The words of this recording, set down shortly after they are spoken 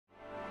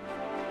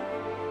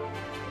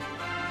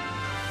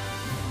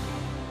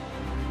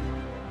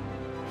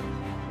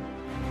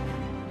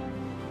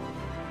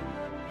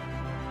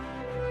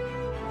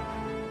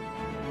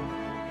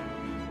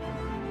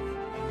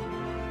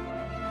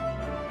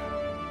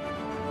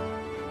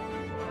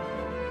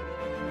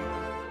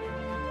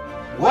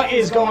What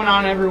is going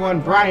on, everyone?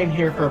 Brian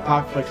here for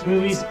Apocalypse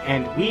Movies,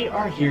 and we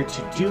are here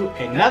to do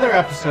another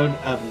episode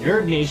of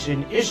Nerd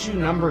Nation, issue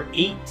number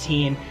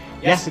 18.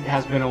 Yes, it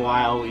has been a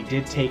while. We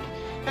did take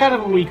kind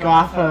of a week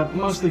off,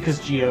 mostly because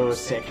Gio is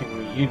sick, and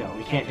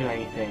we can't do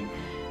anything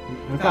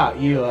without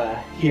you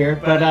here.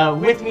 But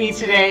with me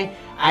today,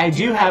 I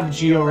do have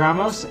Gio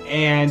Ramos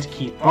and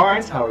Keith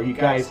Barnes. How are you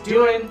guys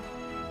doing?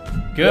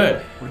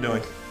 Good. We're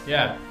doing.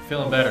 Yeah,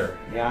 feeling better.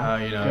 Yeah,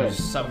 there's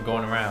something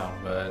going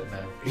around, but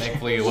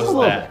thankfully it Just wasn't a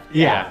little that. bit.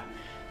 Yeah.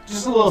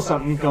 Just a little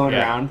something going Yeah.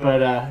 around,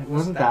 but it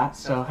wasn't that.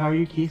 So how are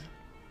you, Keith?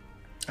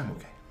 I'm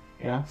okay.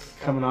 Yeah,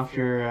 coming off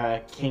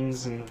your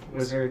Kings and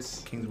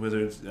Wizards Kings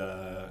Wizards,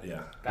 yeah.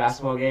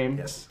 basketball game.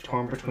 Yes.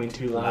 Torn between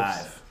two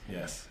loves. Live.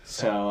 Yes.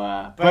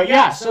 So, but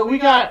yeah, so we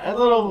got a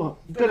little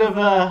bit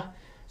of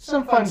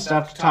some fun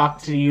stuff to talk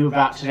to you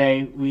about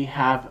today. We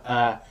have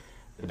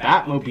the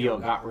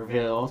Batmobile got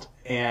revealed,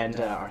 and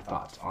our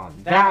thoughts on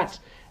that.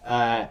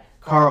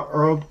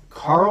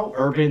 Carl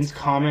Urban's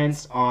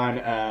comments on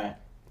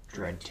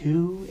Dread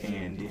 2,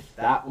 and if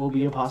that will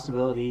be a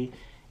possibility,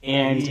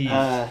 and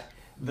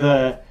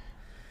the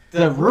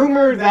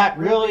rumor that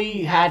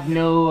really had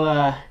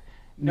no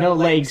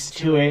legs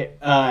to it,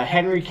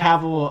 Henry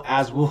Cavill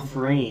as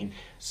Wolverine.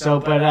 So,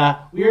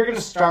 but we are going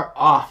to start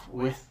off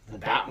with the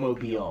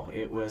Batmobile.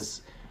 It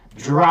was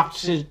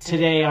dropped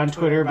today on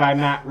Twitter by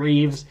Matt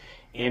Reeves,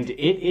 and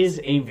it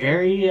is a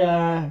very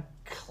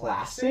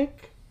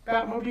classic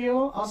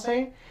Batmobile, I'll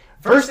say.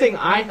 First thing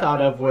I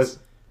thought of was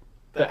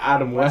the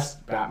Adam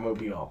West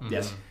Batmobile.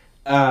 Yes.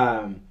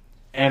 And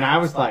I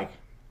was like,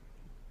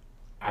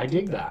 I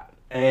dig that.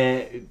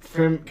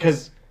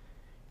 Because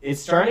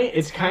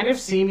it's kind of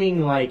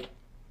seeming like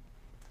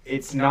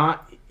he's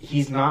not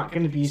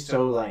going to be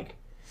so like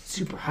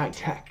super high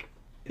tech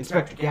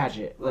Inspector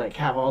Gadget, like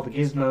have all the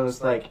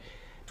gizmos, like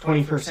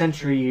 21st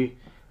century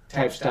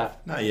type stuff.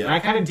 Not yet. And I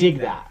kind of dig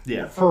that.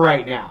 Yeah. For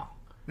right now.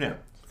 Yeah.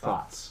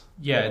 Thoughts?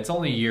 Yeah, it's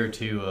only year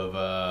 2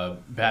 of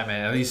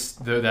Batman. At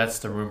least that's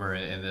the rumor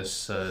in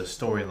this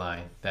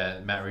storyline,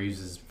 that Matt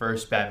Reeves'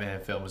 first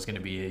Batman film was going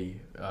to be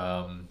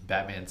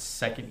Batman's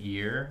second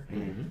year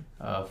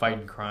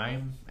fighting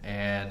crime.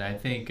 And I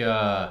think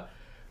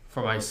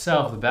for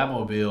myself, the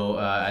Batmobile,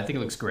 I think it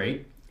looks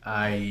great.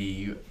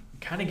 I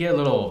kind of get a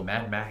little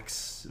Mad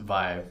Max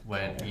vibe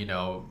when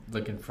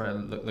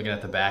looking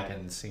at the back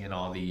and seeing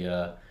all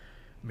the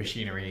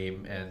machinery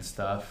and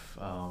stuff.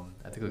 I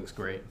think it looks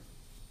great.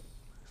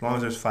 As long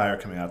as there's fire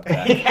coming out the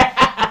back.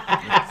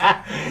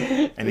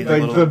 And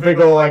Like the big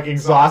old like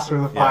exhaust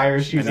where the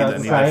fire shoots out I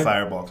the need side. that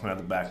fireball coming out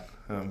the back.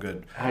 I'm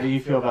good. How do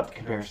you feel about the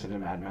comparison to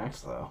Mad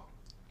Max, though?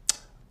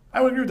 I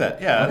would agree with that.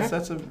 Yeah, Okay.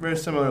 that's a very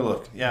similar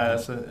look. Yeah,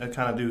 I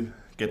kind of do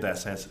get that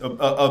sense.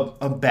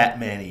 A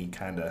Batman-y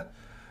kind of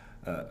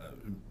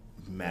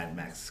Mad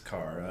Max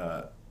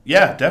car.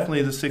 Yeah,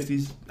 definitely the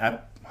 60s,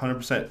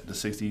 100% the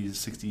 60s,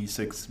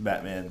 66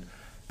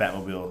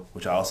 Batmobile,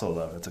 which I also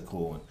love. That's a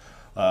cool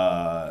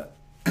one.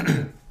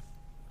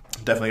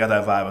 Definitely got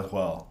that vibe as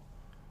well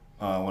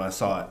when I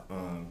saw it.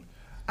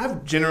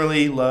 I've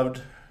generally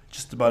loved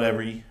just about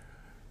every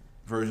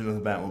version of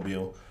the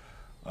Batmobile,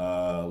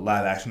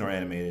 live action or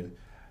animated,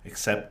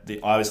 except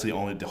obviously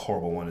only the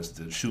horrible one is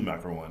the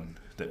Schumacher one,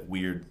 that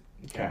weird,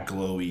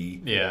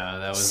 glowy,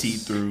 that was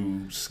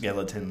see-through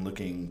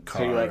skeleton-looking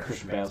car. So you like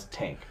Christian Bale's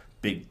tank?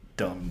 Big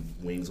dumb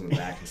wings on the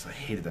back. I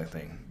hated that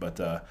thing. But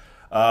the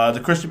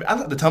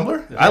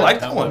Tumbler, I like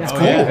that one. It's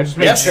cool. Yeah, I just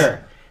made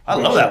sure. I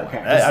love that one.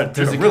 Okay. I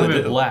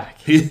really do. Black.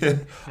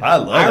 I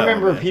love that. I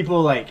remember one,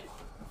 people like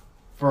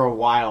for a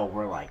while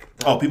were like,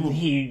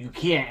 you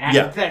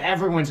can't. That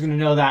everyone's gonna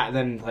know that." And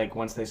then like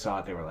once they saw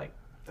it, they were like,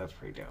 "That's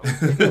pretty dope."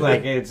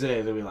 Like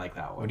we like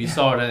that one. When you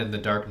saw it in The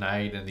Dark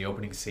Knight and the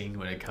opening scene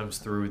when it comes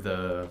through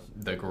the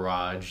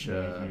garage,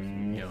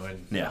 and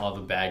all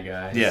the bad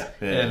guys. Yeah.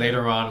 And then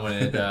later on when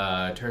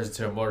it turns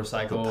into a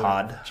motorcycle, the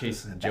pod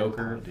chasing the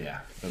Joker. Yeah,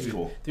 that's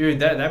cool. Dude,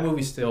 that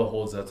movie still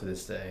holds up to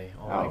this day.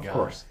 Oh my god. Of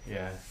course.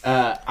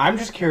 Yeah. I'm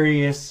just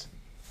curious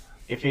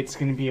if it's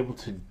gonna be able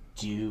to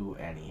do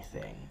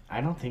anything. I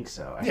don't think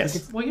so. I Yes.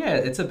 think it's, Well, yeah,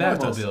 it's a No, it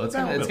does. Batmobile.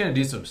 It's gonna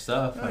do some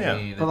stuff. Oh, I yeah.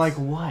 mean, but like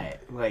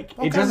what? Like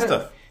All it kinds of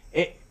doesn't.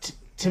 stuff.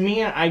 To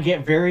me, I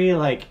get very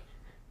like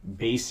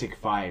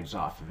basic vibes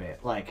off of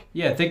it. Like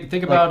yeah, think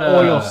like about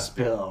oil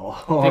spill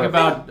or think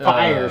about,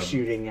 fire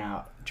shooting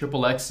out.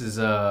 Triple X's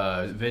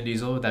Vin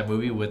Diesel with that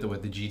movie with the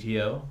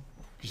GTO.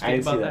 Just I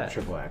think didn't see about that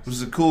Triple X. This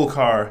is a cool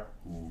car.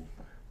 Ooh.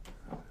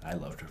 I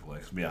love Triple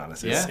X, to be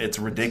honest. It's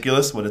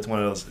ridiculous, but it's one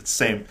of those. It's the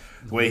same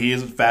the way he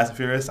is with Fast and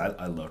Furious.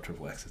 I love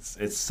Triple X.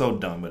 It's so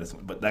dumb,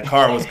 but that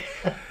car was.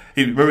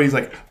 He's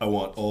like, I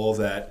want all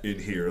that in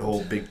here, a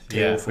whole big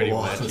tail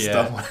full of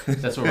stuff.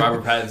 That's what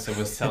Robert Pattinson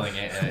was telling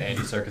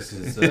Andy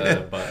Serkis's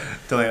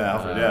telling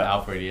Alfred,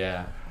 Alfred,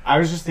 yeah. I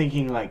was just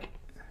thinking like,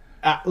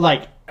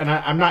 and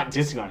I'm not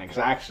dissing on it because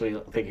I actually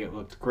think it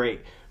looked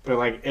great. But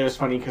like, it was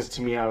funny because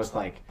to me, I was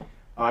like,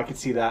 oh, I could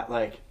see that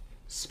like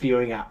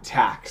spewing out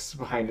tacks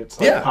behind it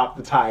to like, pop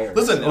the tires.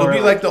 Listen, it'll be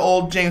like the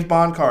old James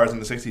Bond cars in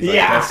the 60s.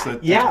 Like,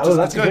 Yeah,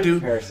 that's a good do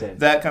comparison.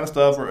 that kind of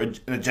stuff, or an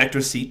ejector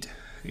seat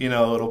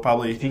it'll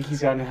probably. You think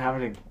he's gonna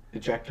have an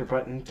ejector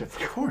button to? Of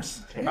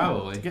course.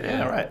 Probably.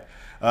 Yeah, right.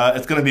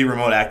 It's going to be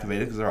remote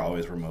activated because they're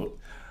always remote.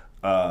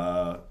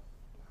 So.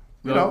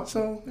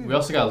 We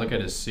also got to look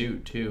at his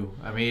suit too.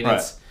 I mean,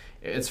 Right.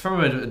 it's from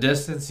a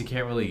distance you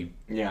can't really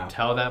Yeah.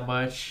 tell that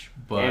much,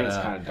 but And it's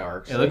kind of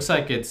dark. it looks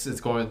like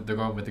they're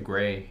going with the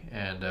gray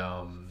and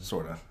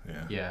Sort of,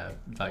 yeah. yeah,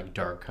 like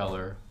dark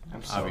color.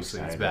 I'm so Obviously,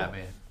 excited. it's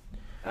Batman.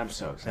 I'm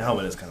so The excited.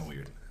 helmet is kind of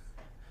weird.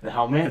 The A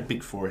helmet.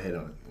 big forehead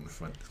on the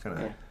front. It's kind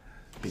of Yeah.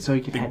 big, So he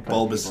can big headbutt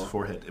bulbous people.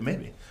 forehead.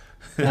 Maybe.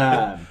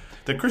 Um,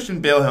 The Christian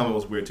Bale helmet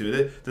was weird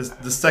too.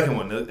 The second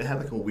one, it had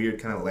like a weird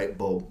kind of light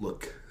bulb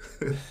look.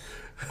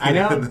 I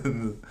know.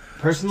 The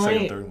Personally,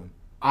 second, third one.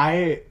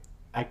 I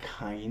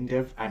kind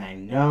of, and I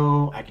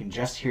know I can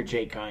just hear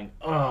Jake going,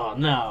 "Oh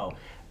no!"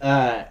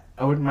 I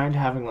wouldn't mind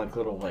having like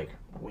little like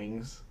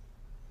wings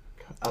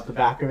out the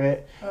back of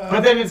it,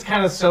 but then it's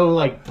kind of so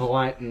like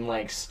blunt and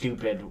like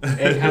stupid.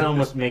 It kind of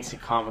almost makes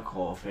it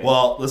comical. If it,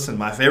 Well, listen,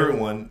 my favorite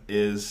one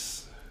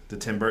is the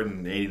Tim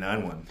Burton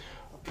 '89 one,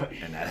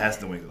 and that has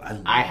the wings.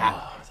 I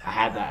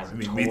had that as a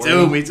Me toy.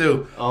 too. Me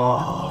too. Oh,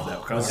 Love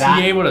that car. Was that-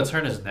 he able to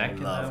turn his neck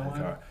in Love that that one?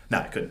 car. No,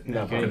 I couldn't.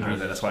 No, I couldn't but- do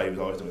that. That's why he was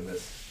always doing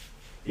this.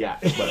 yeah.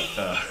 But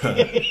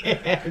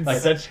It's Like-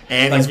 such.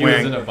 and Like he's he was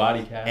wearing in a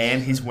body cast.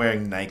 and he's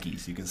wearing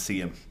Nikes. You can see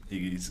him.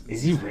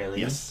 Is he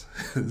really? Yes.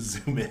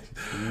 Zoom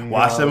in.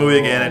 Watch that movie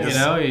again and You just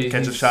know,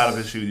 catch a he's- shot of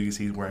his shoes. You can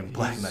see he's wearing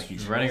black Nikes.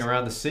 He's running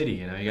around the city.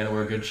 You got to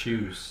wear good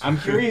shoes. I'm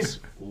curious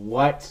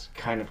what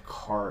kind of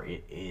car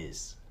it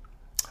is.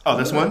 Oh,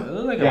 this It one?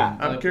 looked like Yeah.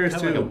 I'm curious,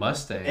 kind of too. like a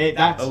Mustang.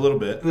 That's A little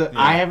bit. the, Yeah.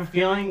 I have a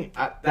feeling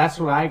that's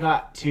what I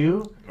got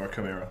too. Or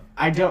Camaro.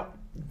 I don't.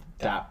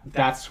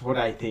 That's what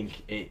I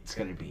think it's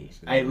gonna be.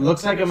 It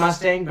looks like a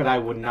Mustang, but I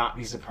would not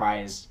be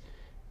surprised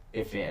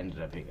if it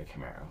ended up being a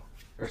Camaro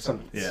or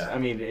something. Yeah. I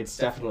mean, it's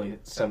definitely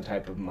some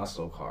type of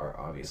muscle car,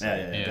 obviously.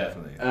 Yeah, Yeah.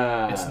 definitely.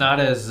 It's not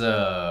as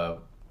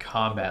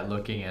combat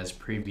looking as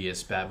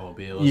previous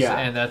Batmobiles. Yeah.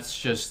 And that's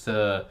just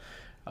a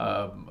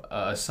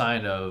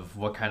sign of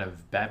what kind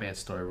of Batman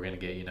story we're going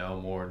to get,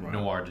 more Right.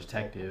 noir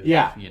detective.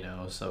 Yeah.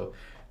 So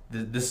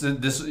this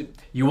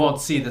you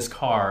won't see this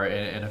car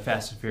in a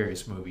Fast and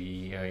Furious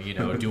movie,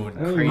 doing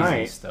Oh, you crazy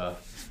might.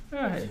 stuff.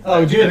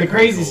 Oh, doing the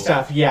crazy Cool.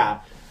 stuff. Yeah,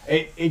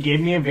 it gave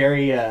me a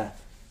very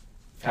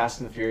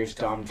Fast and the Furious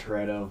Dom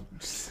Toretto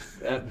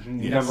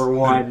number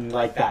one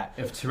like that.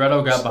 If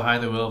Toretto got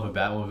behind the wheel of a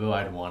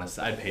Batmobile,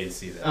 I'd pay to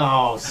see that.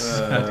 Oh,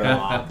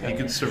 stop He it.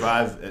 could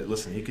survive.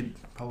 Listen, he could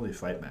probably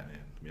fight Batman,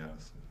 to be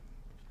honest.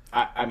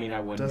 I mean, I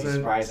wouldn't be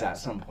Doesn't- surprised at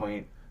some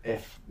point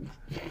if,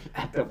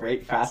 at the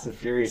rate Fast and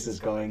Furious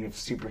is going, if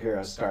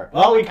superheroes start.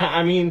 Well,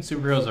 I mean,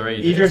 Superheroes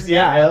already did. Idris.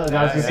 Yeah, I was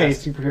gonna Yeah, say yeah.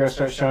 superheroes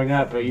start showing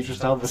up, but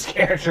Idris Elba's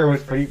character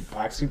was pretty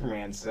Black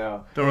Superman.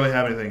 So Don't really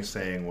have anything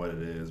saying what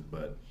it is,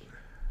 but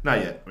not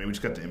yet. I mean, we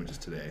just got the images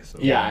today, so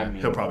Yeah, I mean-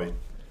 he'll probably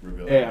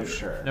reveal it yeah, I'm later.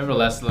 sure.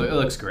 Nevertheless, it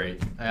looks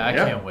great. I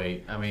Yeah. can't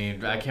wait. I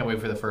mean, I can't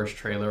wait for the first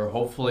trailer.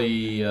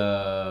 Hopefully,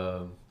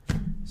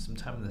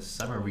 sometime in the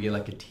summer we get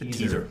like a teaser.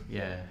 teaser.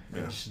 Yeah,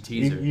 Yeah. just a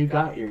teaser. You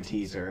got your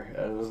teaser.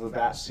 It was the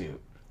bat suit.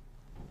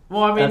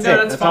 well, I mean, That's no, it.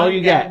 that's That's fine. all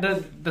you get.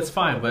 That's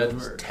fine,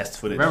 but Test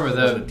footage. remember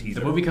wasn't a the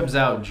teaser. movie comes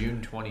out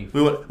June 20.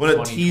 We want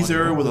a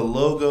teaser 2021. with a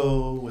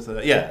logo with a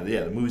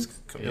The movie's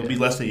it'll be Yeah.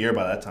 less than a year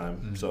by that time.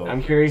 Mm-hmm. So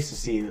I'm curious to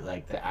see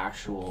like the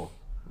actual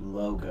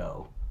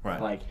logo.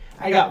 right, Like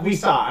we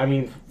saw. I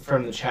mean,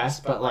 from the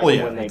chest, but like Well,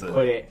 yeah, when they it's a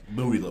put it.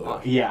 movie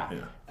logo. Yeah.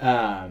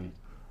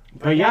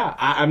 But yeah,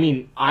 I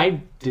mean,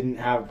 I didn't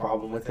have a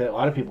problem with it. A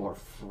lot of people are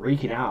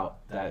freaking out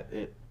that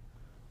it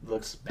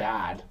looks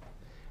bad.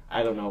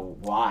 I don't know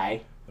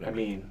why. Whatever. I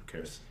mean, Who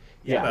cares?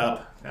 yeah.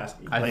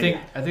 I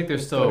think they're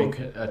still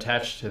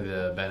attached to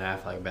the Ben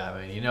Affleck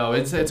Batman.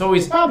 It's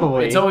always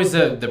Probably. it's always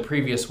the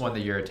previous one that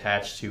you're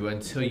attached to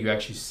until you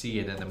actually see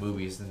it in the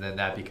movies, and then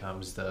that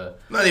becomes the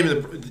Not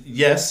even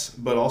yes,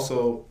 but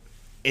also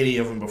any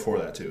of them before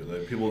that too.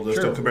 Like people they're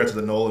Sure. still compared to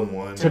the Nolan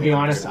one. To be or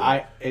honest,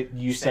 compared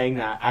you saying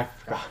that, I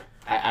forgot.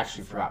 I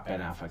actually forgot Ben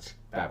Affleck's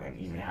Batman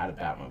even had a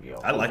Batmobile.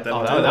 to- I like that Oh,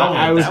 one that- too. that one-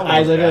 I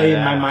was literally in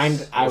my badass.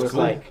 mind. I was was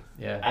cool. like,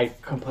 yeah. I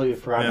completely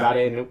forgot Yeah. about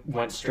it, and it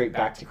went straight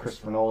back to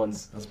Christopher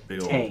Nolan's. That's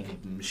big old Tank.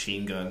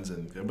 machine guns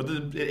but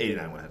the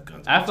 '89 one had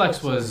guns.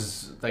 Affleck's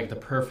was like the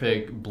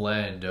perfect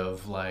blend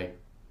of like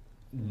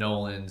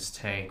Nolan's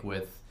tank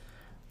with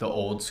the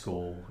old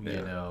school, Yeah.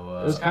 It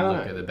was kinda-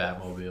 look at the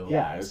Batmobile.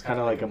 Yeah, it was kind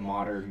of like a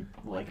modern,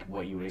 like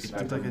what you would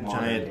expect looked like of a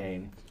modern giant-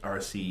 day.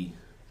 RC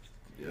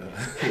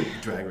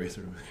drag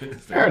racer.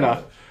 Fair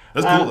enough.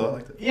 That's cool though. I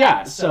liked it.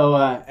 Yeah. So,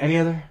 any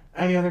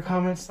other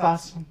comments,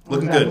 thoughts? on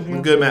Looking Batmobile? good.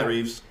 Looking good, Matt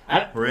Reeves.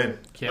 I- We're in.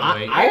 Can't I,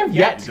 wait. I have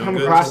yet You're to doing come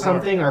good across so far.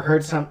 something or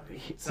heard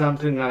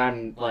something that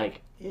I'm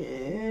like,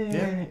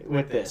 Yeah.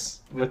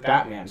 with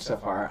Batman so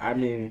far. I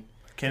mean,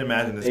 Can't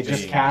imagine this they being.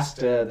 just cast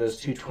those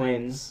two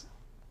twins,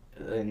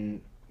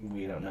 and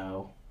we don't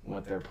know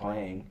what they're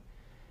playing.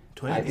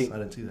 Twins. I I, think-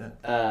 didn't see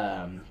that.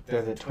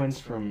 They're the twins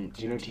from.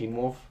 Do you know Teen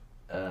Wolf?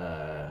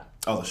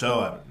 Oh, the show.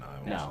 I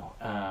haven't No.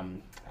 I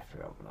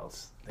forgot what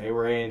else. They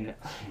were in.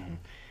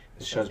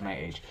 This shows my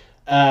age.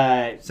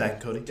 Zach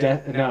and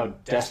Cody.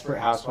 Desperate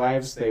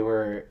Housewives. They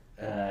were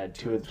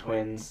two of the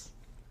twins.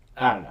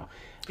 I don't know.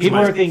 People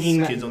were thinking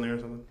that, kids on there or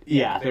something.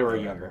 yeah, they were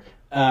younger.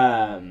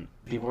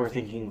 People were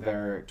thinking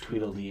they're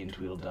Tweedledee and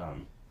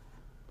Tweedledum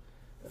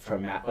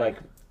from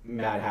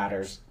Mad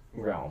Hatter's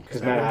realm,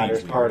 because Mad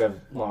Hatter's part of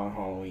Long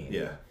Halloween.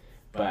 Yeah,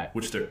 but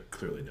which they're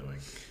clearly doing.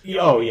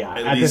 Oh yeah,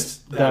 at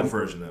least the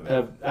version of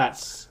it.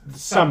 That's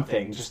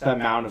something. Just the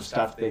amount of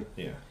stuff they.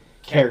 Yeah.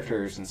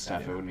 Characters and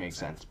stuff, it would make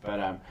sense.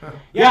 But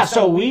yeah,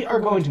 so we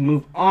are going to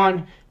move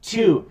on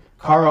to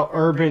Carl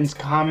Urban's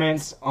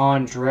comments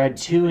on Dread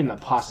 2 and the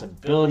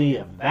possibility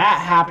of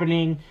that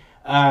happening.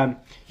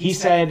 He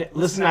said,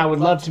 "Listen, I would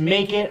love to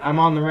make it. I'm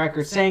on the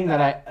record saying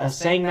that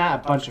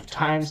a bunch of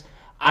times.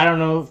 I don't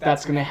know if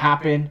that's going to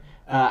happen.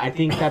 I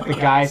think that the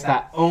guys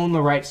that own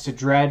the rights to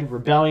Dread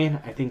Rebellion,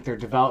 I think they're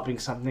developing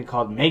something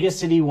called Mega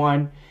City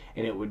 1,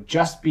 and it would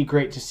just be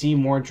great to see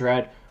more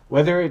Dread.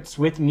 Whether it's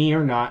with me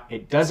or not,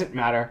 it doesn't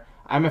matter.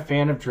 I'm a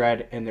fan of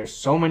Dread, and there's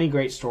so many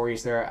great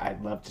stories there.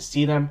 I'd love to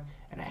see them,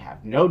 and I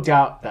have no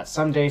doubt that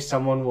someday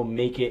someone will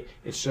make it.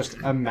 It's just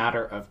a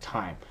matter of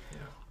time." Yeah.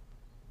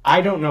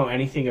 I don't know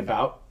anything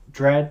about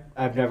Dread.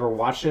 I've never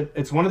watched it.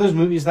 It's one of those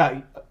movies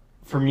that,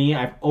 for me,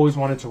 I've always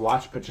wanted to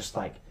watch, but just,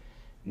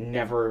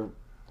 never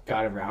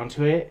got around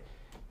to it.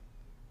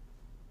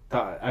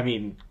 I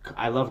mean,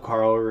 I love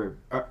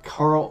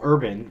Carl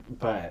Urban,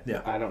 but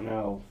yeah. I don't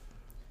know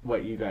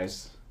what you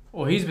guys...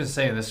 Well, he's been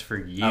saying this for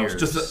years. I was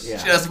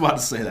just about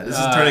to say that. This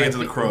is turning into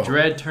The Crow.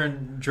 Dread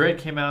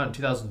came out in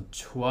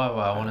 2012.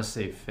 I want to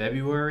say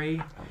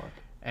February,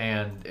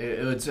 and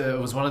it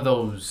was one of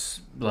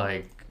those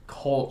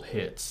cult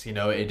hits. You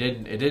know, it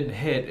didn't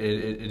hit.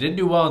 It didn't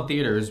do well in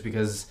theaters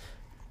because,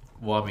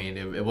 well, I mean,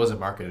 it wasn't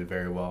marketed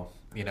very well.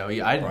 You know,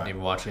 I didn't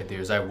even watch it in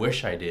theaters. I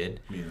wish I did.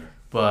 Me either.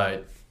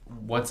 But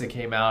once it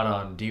came out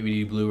on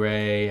DVD,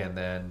 Blu-ray, and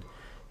then,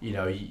 you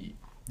know,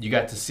 you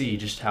got to see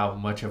just how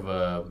much of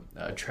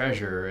a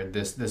treasure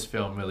this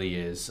film really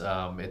is.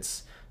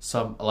 It's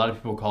a lot of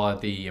people call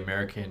it the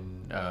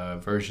American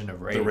version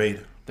of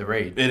Raid. The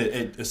Raid.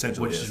 It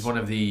essentially which is one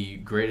of the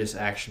greatest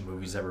action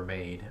movies ever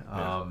made.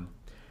 Yeah.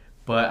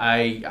 But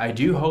I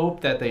do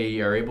hope that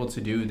they are able to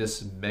do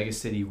this Mega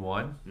City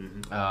 1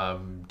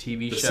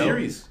 TV show.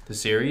 The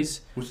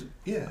series.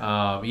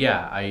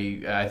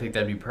 I think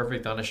that'd be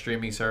perfect on a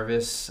streaming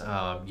service.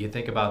 You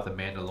think about The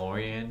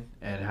Mandalorian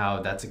and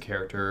how that's a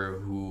character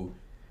who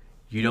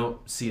you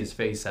don't see his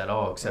face at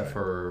all except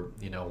for,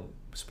 you know,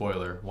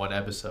 spoiler, one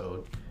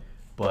episode.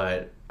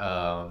 But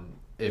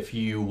if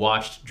you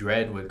watched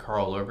Dread with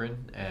Carl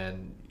Urban,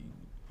 and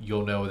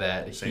you'll know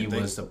that he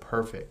was the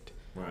perfect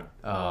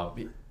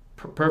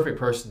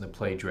person to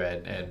play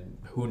Dread, and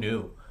who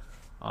knew,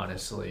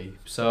 honestly.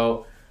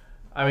 So,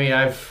 I mean,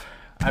 I've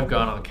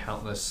gone on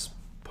countless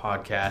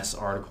podcasts,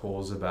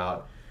 articles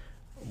about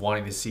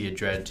wanting to see a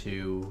Dread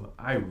 2.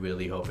 I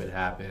really hope it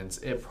happens.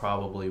 It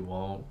probably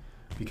won't,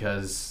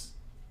 because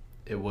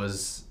it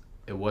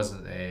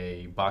wasn't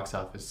a box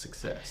office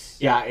success.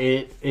 Yeah,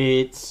 it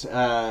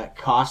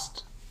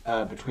cost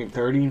between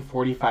 30 and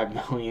 45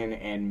 million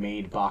and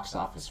made box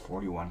office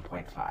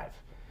 41.5.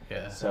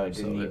 Yeah, so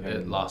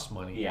it lost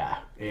money. Yeah,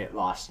 it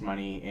lost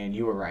money, and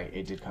you were right.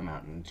 It did come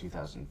out in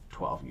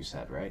 2012. You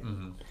said, right?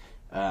 Mm-hmm.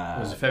 It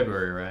was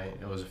February, right?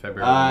 It was a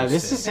February.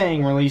 This is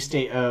saying release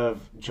date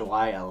of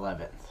July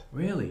 11th.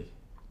 Really,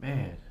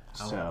 man.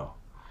 So,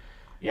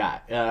 yeah.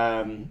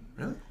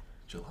 Really?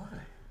 July.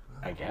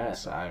 I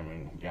guess. I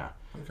mean, yeah.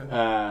 Okay.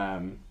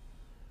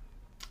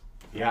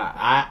 Yeah.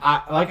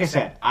 I like I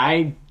said,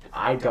 I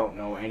don't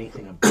know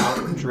anything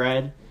about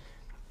Dread.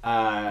 You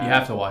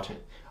have to watch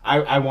it.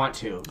 I want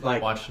to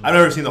watch. I've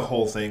never seen the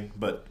whole thing,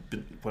 but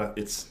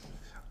it's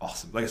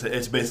awesome. Like I said,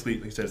 it's basically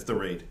it's the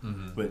Raid,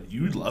 but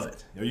you'd love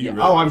it. Really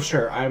I'm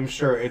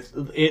sure.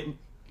 It.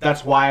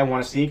 That's why I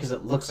want to see it, because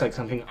it looks like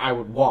something I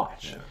would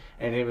watch. Yeah.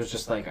 And it was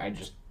just I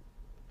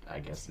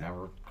guess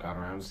never got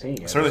around to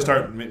seeing it.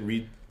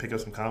 Certainly pick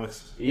up some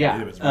comics.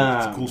 Yeah, it's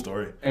a cool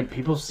story. And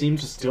people seem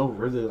to still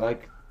really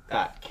like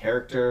that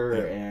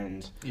character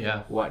and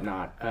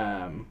whatnot.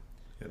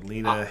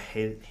 Lena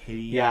Headey.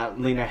 Yeah,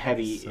 Lena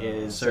Headey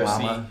is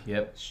Cersei. Mama.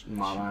 Yep.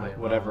 Mama.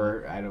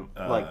 Whatever. I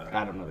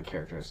don't know the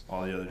characters.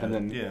 All the other. And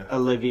then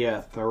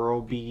Olivia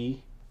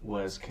Thirlby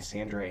was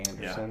Cassandra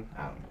Anderson.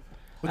 Yeah. I don't know.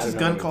 What's his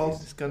gun called?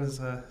 His gun is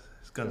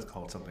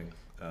called something.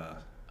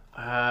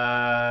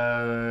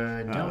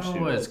 I don't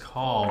know what it's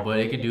called, but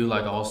it can do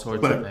all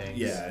sorts of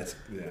things.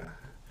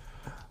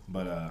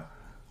 But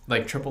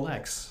like Triple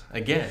X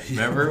again.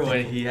 Remember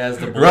when he has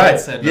the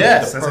bullets and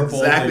the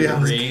purple, exactly the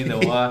green, the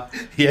what?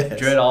 Yes.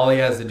 Dread. All he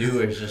has to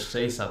do is just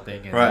say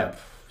something and then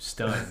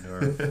stunned,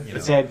 or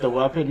It said the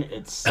weapon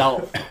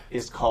itself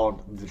is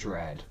called the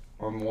Dread,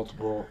 or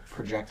multiple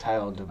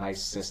projectile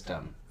device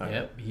system.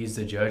 Yep, he's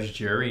the judge,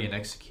 jury, and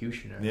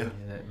executioner. Yeah,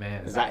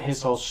 man. Is that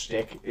his whole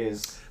shtick?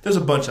 There's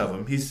a bunch of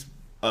them. He's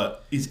a Are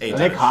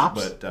they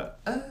cops? But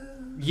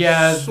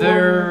yeah,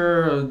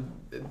 they're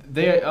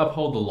they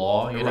uphold the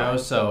law, you know. Right.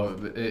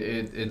 So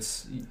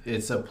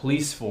it's a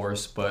police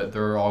force, but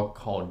they're all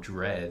called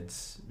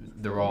Dreads.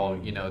 They're all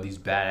these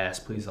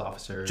badass police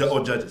officers.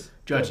 Judges.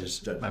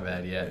 Judges. My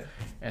bad. Yeah.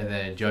 And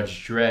then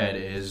Judge Dredd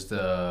is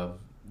the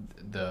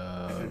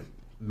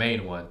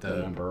main one. The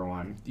number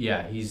one.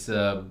 Yeah, he's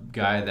the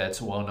guy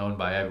that's well known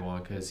by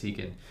everyone because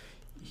he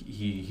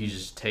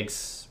just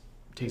takes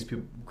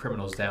people,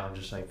 criminals down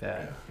just like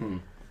that. Yeah.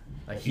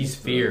 Like he's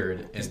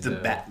feared. He's the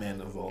Batman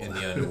of all in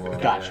the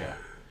underworld. Gotcha.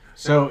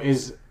 So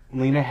is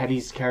Lena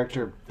Headey's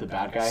character the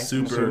bad guy?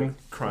 Super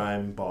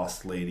crime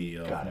boss lady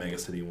of Got it. Mega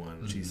City 1.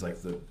 Mm-hmm. She's like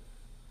the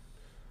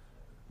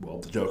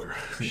Joker.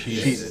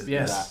 She's the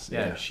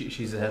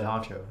head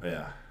honcho.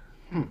 Yeah.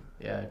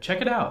 Yeah,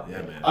 check it out.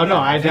 Yeah, man. Oh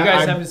no, if you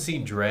guys haven't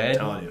seen Dredd, I'm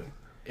telling you.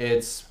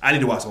 I need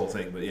to watch the whole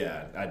thing, but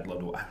yeah, I'd love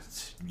to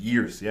watch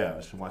years. Yeah,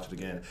 I should watch it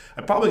again.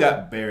 I probably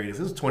got buried. If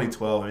this was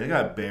 2012, I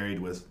got buried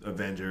with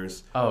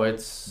Avengers. Oh,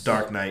 it's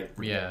Dark Knight.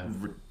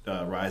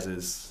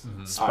 Rises,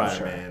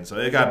 Spider-Man. Sure. So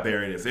it got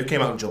buried. If it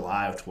came out in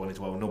July of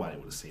 2012, nobody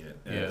would have seen it.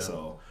 Yeah.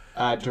 So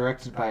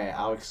directed by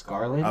Alex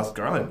Garland. Alex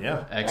Garland,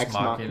 yeah. Ex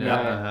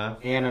Machina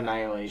and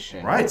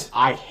Annihilation. Right.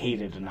 I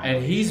hated Annihilation.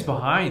 And he's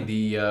behind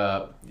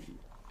the.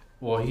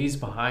 He's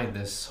behind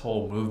this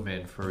whole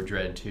movement for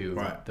Dredd 2.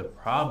 Right. The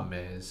problem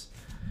is,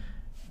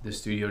 the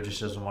studio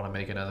just doesn't want to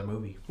make another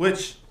movie.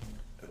 Which,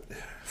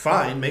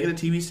 fine, make it a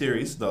TV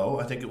series, though.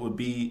 I think it would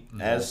be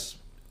as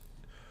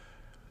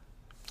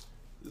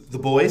The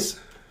Boys,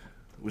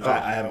 which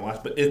I haven't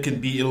watched, but it'll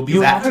be you that.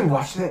 You haven't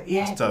watched it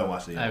yet? I still haven't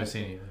watched it yet. I haven't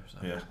seen it either. So.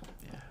 Yeah.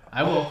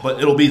 I will.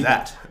 But it'll be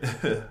that.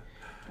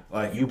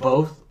 Like you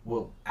both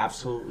will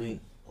absolutely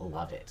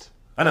love it.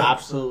 I know.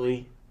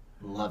 Absolutely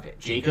love it.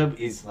 Jacob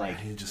is like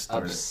he just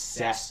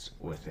obsessed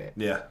with it.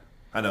 Yeah,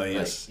 I know he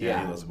is.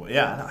 Yeah, he loves the boy.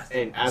 Yeah, I know.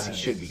 And as he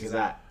should, because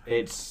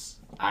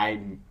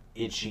I'm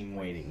itching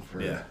waiting for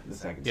the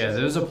second. Yeah,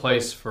 there's a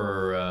place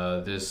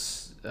for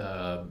this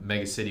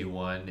Mega City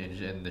 1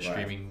 in the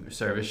streaming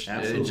service.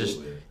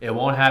 Absolutely. It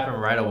won't happen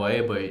right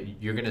away,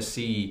 but you're gonna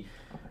see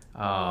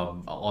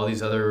all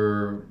these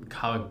other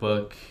comic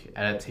book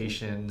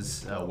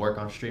adaptations work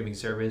on streaming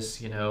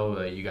service. You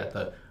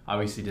got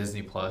obviously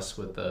Disney Plus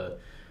with the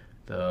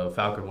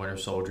Falcon Winter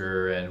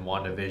Soldier and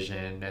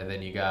WandaVision, and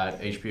then you got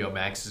HBO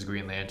Max's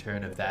Green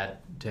Lantern. If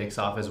that takes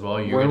off as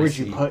well, where would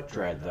you put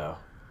Dredd though?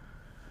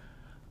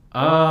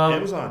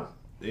 Amazon.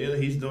 Yeah,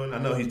 he's doing. I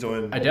know he's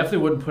doing. I definitely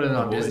wouldn't put it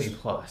on Disney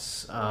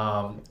Plus.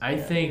 I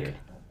think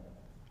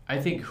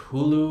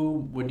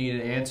Hulu would need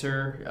an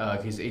answer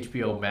because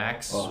HBO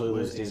Max. Well,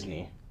 Hulu's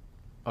Disney.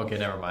 Okay,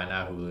 never mind.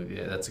 Not Hulu.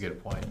 Yeah, that's a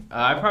good point.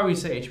 I'd probably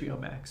say HBO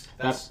Max.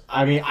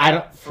 I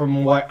don't.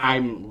 From what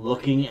I'm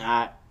looking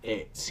at,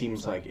 it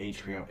seems like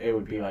HBO. It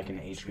would be like an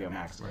HBO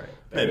Max. Right.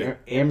 Maybe.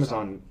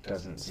 Amazon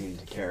doesn't seem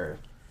to care.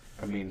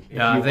 I mean, if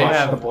no, you they watch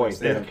have The Boys,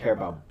 they don't care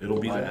about. It'll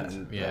be that.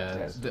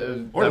 Yeah.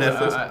 Or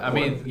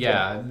Netflix.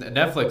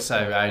 Netflix.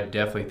 I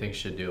definitely think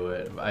should do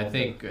it. I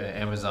think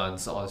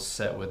Amazon's all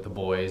set with The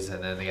Boys,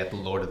 and then they got the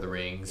Lord of the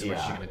Rings, which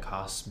is going to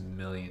cost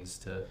millions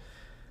to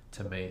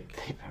make.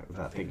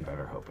 That thing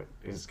better hope it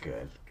is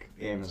good.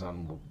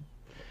 Amazon's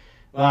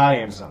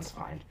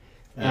fine.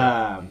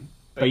 Yeah.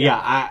 But yeah,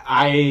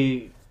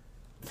 I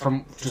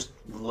from just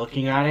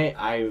looking at it,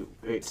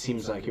 it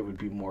seems like it would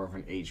be more of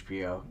an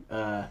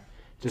HBO.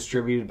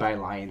 Distributed by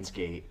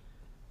Lionsgate.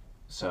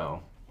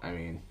 So, I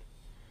mean,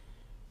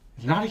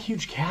 not a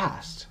huge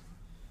cast.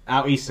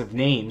 At least of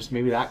names.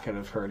 Maybe that could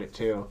have hurt it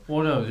too.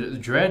 Well, no,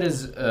 Dredd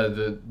is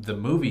the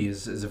movie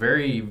is a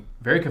very,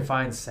 very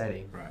confined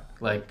setting. Right.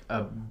 Like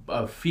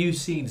a few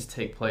scenes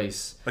take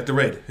place. Like The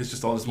Raid. It's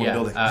just all this one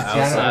building.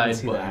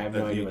 Outside. I have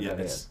no idea what that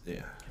is.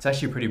 Yeah. It's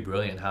actually pretty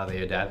brilliant how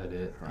they adapted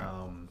it.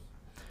 Right.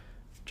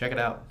 Check it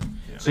out.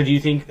 Yeah. So do you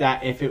think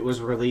that if it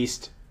was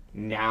released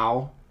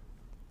now,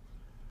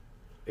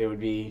 it would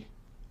be...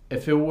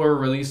 If it were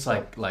released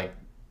like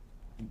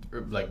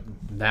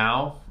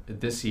now,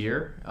 this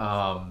year,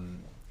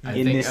 in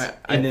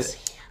this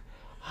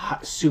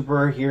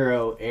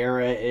superhero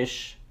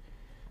era-ish...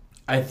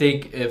 I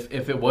think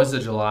if it was a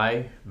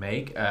July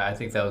make, I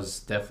think that was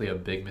definitely a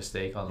big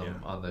mistake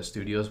on the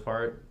studio's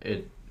part.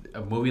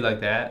 A movie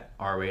like that,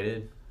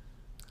 R-rated,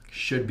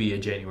 should be a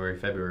January,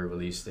 February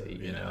release date.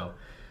 You know,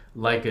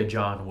 like a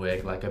John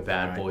Wick, like a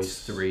Bad Boys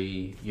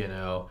 3. You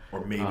know,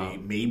 or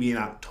maybe an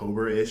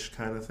October-ish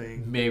kind of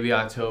thing. Maybe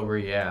October,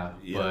 yeah.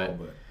 But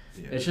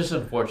yeah. It's just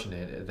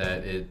unfortunate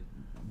that it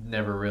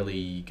never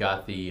really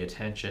got the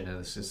attention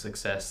and the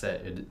success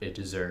that it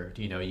deserved.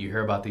 You know, you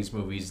hear about these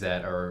movies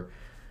that are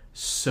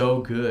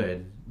so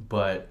good,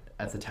 but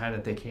at the time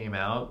that they came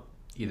out,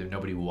 either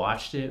nobody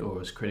watched it or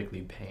was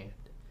critically panned.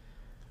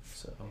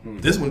 So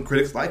this one,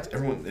 critics liked.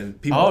 Everyone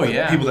and people.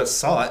 People that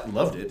saw it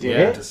loved it.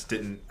 Yeah, it just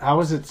didn't. How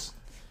was it?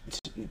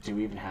 Do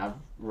we even have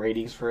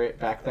ratings for it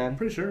back then? I'm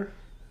pretty sure.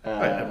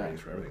 I have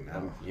ratings for everything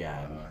now.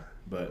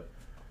 But.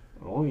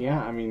 Oh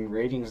yeah, I mean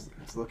ratings.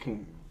 It's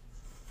looking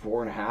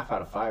 4.5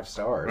 out of 5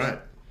 stars. Right.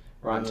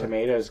 Rotten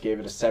Tomatoes gave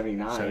it a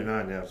 79.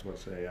 79, yeah, I was about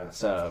to say, yeah.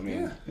 So, I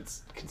mean,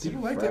 it's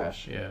considered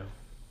fresh. Yeah.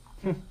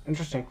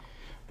 Interesting.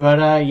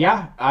 But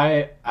yeah,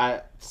 I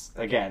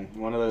again,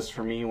 one of those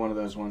for me, one of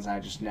those ones I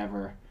just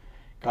never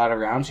got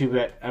around to.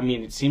 But I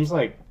mean, it seems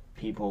like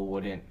people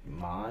wouldn't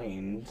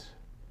mind.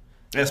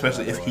 Yeah,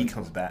 especially if he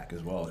comes back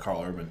as well,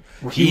 Carl Urban.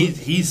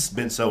 He's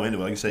been so into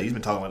it. Like you said, he's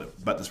been talking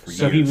about this for years.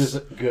 So he was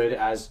good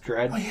as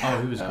Dredd?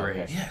 Oh, he was great.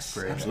 Okay. Yes,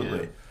 Great, absolutely.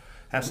 yeah.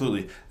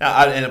 Absolutely.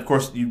 Now, and of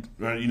course,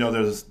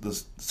 there's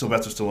the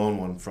Sylvester Stallone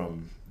one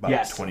from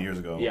about 20 years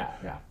ago. Yeah.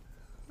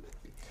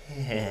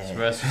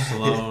 Sylvester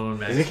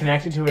Stallone. Is it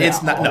connected to it? It's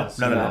at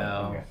not. all?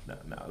 No. Okay.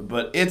 No.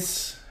 But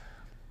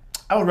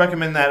I would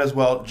recommend that as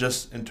well,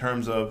 just in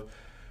terms of.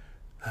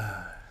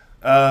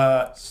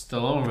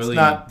 Stallone really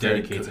not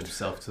very dedicates good.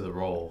 himself to the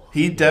role.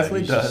 He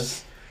definitely he's does.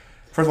 just-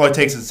 First of all, he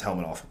takes his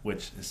helmet off,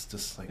 which is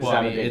just like. Is Well,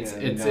 that I a mean,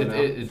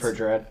 big it's for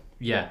Dredd?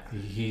 Yeah,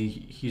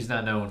 he's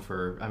not known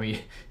for. I mean,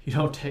 you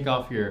don't take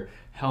off your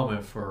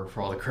helmet for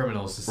all the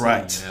criminals to see.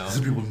 Right. You know?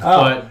 People know.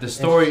 But the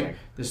interesting.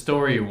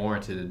 story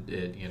warranted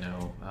it. You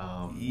know.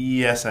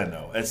 Yes, I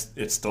know. It's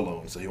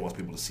Stallone, so he wants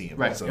people to see him.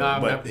 Right. So,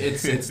 But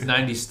it's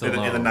 90s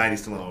Stallone. in the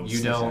 90s Stallone.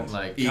 You don't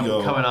like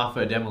Ego. coming off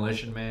a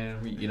Demolition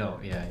Man. You know.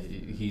 Yeah.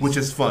 He's, Which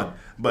is fun,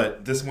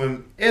 but this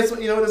one is.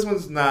 This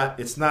one's not.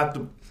 It's not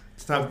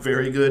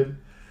very good.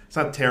 It's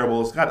not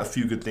terrible. It's got a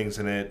few good things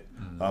in it.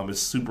 Mm-hmm. It's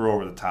super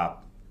over the top.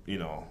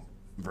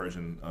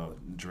 Version of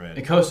Dredd.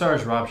 It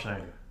co-stars Rob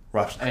Schneider.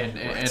 Rob Schneider,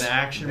 And right. an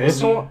action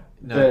This movie. one?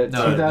 No, The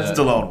no, 2000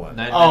 Stallone one.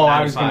 Oh,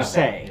 I was going to 95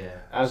 say. one. Yeah.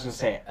 I was going to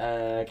say,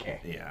 okay.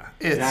 Yeah,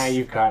 Now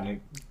you've gotten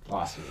it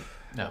lost me.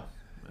 No.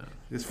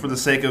 it's for the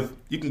sake of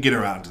you can get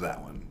around to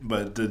that one,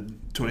 but the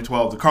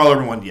 2012, the Carl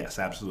Urban one, yes,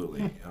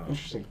 absolutely,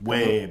 Interesting.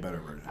 way better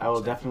version. I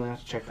will definitely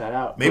have to check that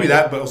out. Maybe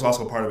that, but was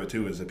also part of it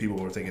too, is that people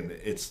were thinking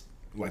that it's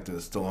like the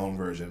Stallone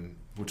version,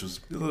 which was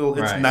a little,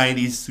 it's Right.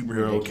 90s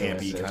superhero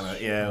Ridiculous-ish. campy kind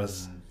of. Yeah, it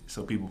was.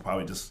 So people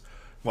probably just,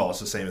 it's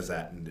the same as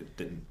that, and it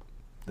didn't.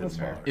 That's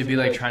fair. It'd be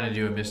like trying to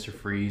do a Mr.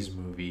 Freeze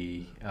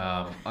movie,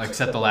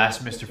 except the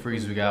last Mr.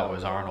 Freeze we got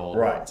was Arnold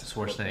Right.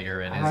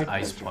 Schwarzenegger and I his like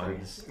ice Mr.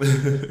 puns.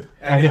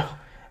 I know.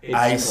 It's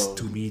Ice so-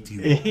 to meet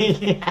you.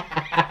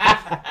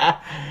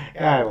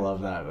 I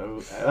love that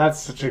movie. That's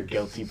such a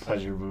guilty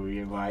pleasure movie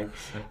of mine.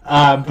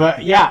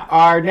 But yeah,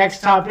 our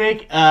next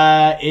topic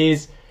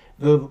is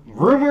the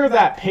rumor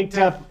that picked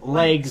up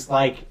legs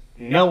like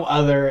no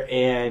other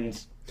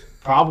and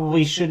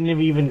probably shouldn't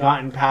have even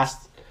gotten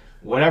past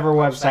whatever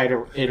website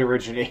it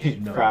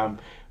originated from.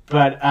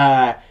 But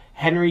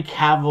Henry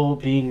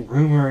Cavill being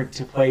rumored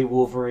to play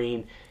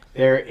Wolverine.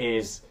 There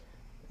is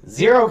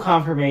zero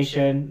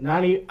confirmation.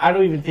 I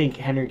don't even think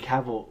Henry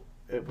Cavill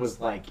was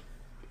like.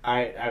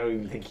 I don't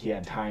even think he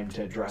had time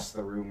to address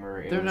the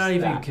rumor. They're not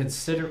even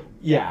considering.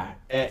 Yeah,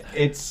 it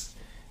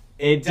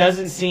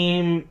doesn't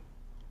seem.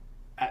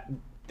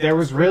 There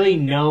was really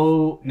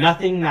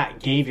nothing that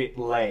gave it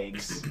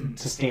legs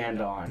to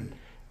stand on.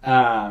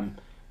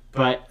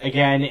 But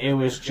again, it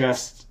was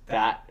just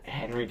that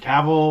Henry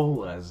Cavill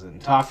was in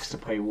talks to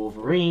play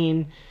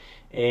Wolverine,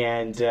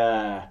 and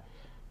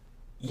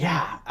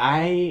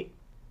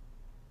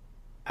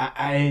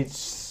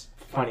it's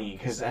funny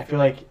because I feel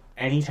like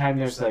anytime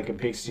there's like a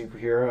big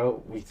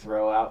superhero, we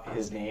throw out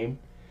his name.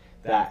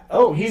 That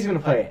he's gonna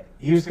play it.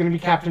 He was gonna be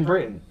Captain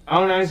Britain.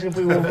 Oh no, he's gonna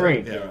play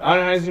Wolverine. Yeah, right. Oh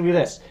no, he's gonna be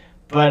this.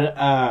 But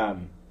I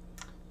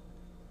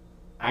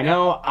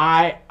know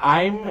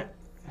I'm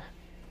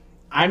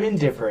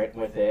indifferent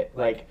with it.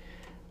 Like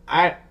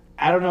I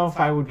don't know if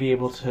I would be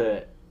able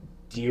to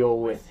deal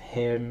with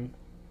him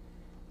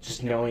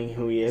just knowing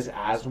who he is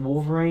as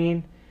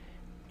Wolverine,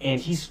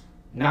 and he's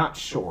not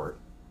short.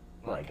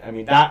 Like I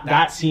mean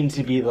that seemed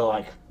to be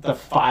the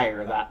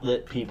fire that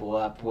lit people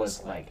up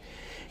was like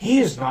he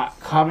is not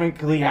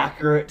comically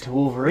accurate to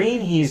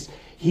Wolverine. He's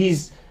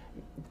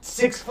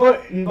 6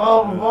 foot and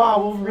blah blah blah.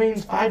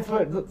 Wolverine's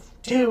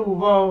 5'2",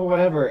 blah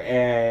whatever.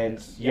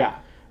 And yeah,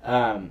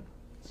 I'm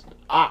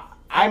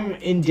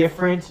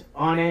indifferent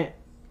on it.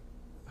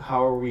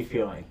 How are we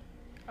feeling?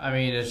 I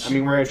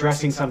mean, we're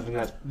addressing something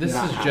that's this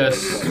not is happening.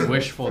 just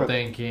wishful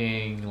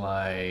thinking.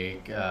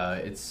 Like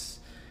it's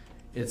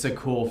a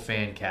cool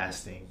fan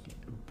casting,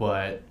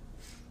 but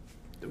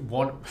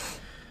Warner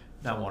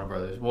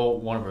Brothers. Well,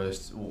 Warner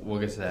Brothers. We'll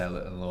get to that in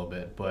a little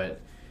bit,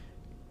 but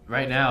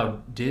right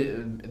now,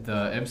 the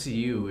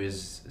MCU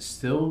is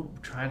still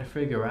trying to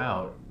figure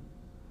out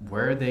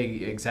where they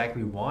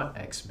exactly want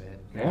X-Men.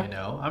 Yeah. You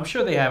know, I'm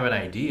sure they have an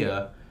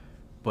idea,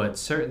 but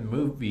certain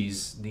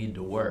movies need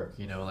to work.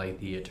 You know, like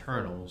the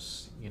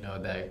Eternals. You know,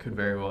 that could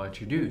very well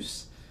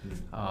introduce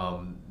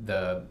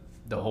the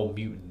whole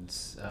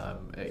mutants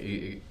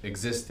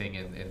existing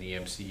in the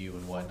MCU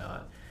and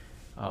whatnot.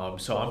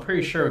 So I'm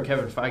pretty sure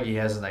Kevin Feige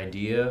has an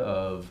idea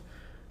of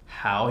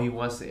how he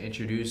wants to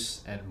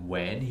introduce and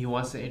when he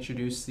wants to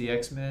introduce the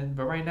X-Men.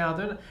 But right now,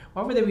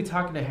 why would they be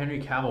talking to Henry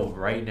Cavill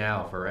right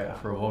now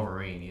for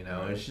Wolverine? You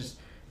know, it's just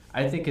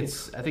I think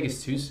it's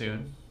too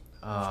soon.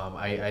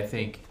 I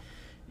think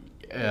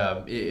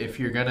if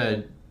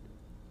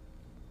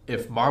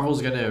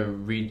Marvel's gonna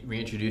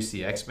reintroduce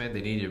the X-Men,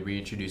 they need to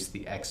reintroduce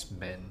the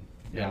X-Men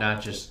and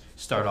not just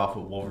start off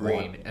with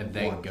Wolverine and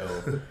then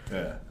go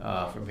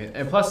Yeah. from here.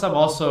 And plus, I'm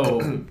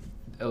also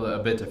a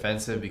bit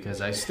defensive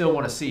because I still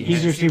want to see him.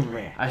 He's your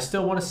Superman. I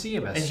still want to see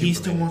him as And Superman. he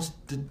still wants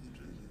to.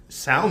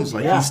 Sounds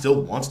like Yeah. he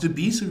still wants to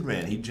be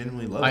Superman. He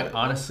genuinely loves I it.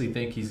 honestly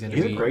think he's going to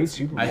He's be. a great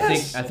Superman. I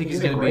Yes. think He's he's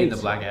a going to be in great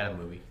the Black Superman.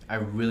 Adam movie. I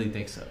really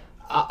think so.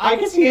 I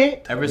can see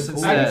it. Ever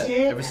since I can that, see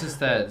it. ever since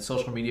that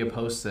social media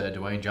post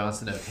Dwayne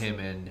Johnson of him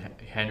and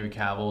Henry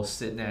Cavill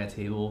sitting at a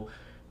table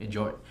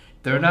enjoying.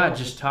 They're not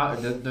just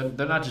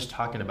They're not just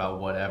talking about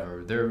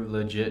whatever. They're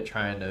legit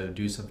trying to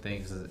do some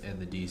things in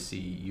the DC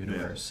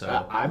universe.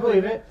 So I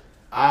believe it.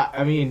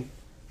 I mean,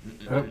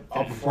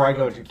 before I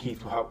go to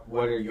Keith,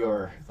 what are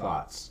your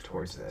thoughts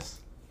towards this?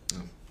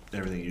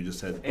 Everything you just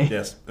said.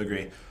 Yes,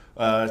 agree.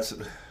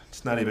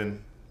 It's not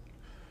even.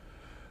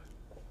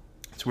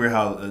 It's weird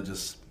how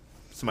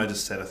somebody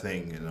just said a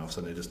thing and all of a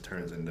sudden it just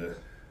turns into.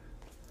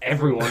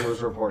 Everyone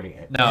was reporting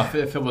it. now,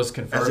 if it was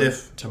confirmed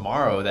As if-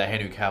 tomorrow that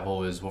Henry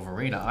Cavill is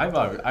Wolverine, I'd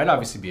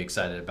obviously be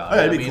excited about Oh, it.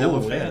 that'd I be mean, cool.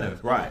 I'm a fan yeah.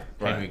 of Right.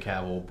 Henry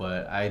Cavill,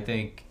 but I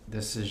think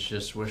this is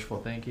just wishful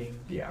thinking.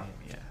 Yeah.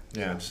 Yeah.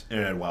 Yeah, it's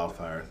internet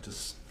wildfire,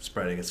 just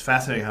spreading. It's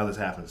fascinating how this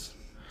happens.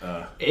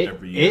 It,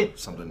 Every year, it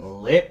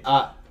something. lit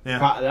up. Yeah.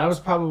 That was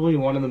probably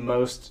one of the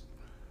most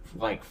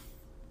like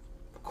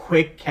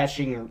quick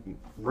catching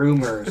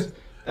rumors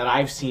that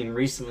I've seen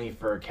recently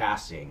for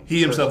casting.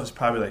 He himself is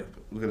probably like,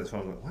 look at his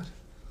phone, like, what?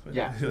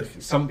 Yeah. Like,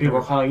 Some people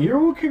are calling you,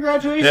 "Oh,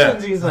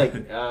 congratulations." Yeah. He's like,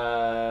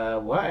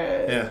 what?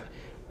 Yeah,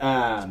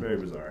 it's very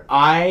bizarre.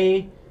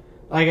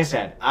 Like I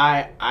said,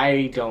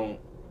 I don't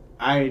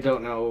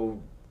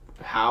know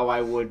how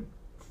I would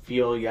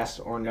feel yes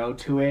or no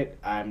to it.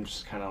 I'm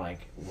just kind of like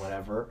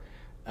whatever.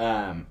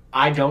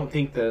 I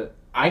think the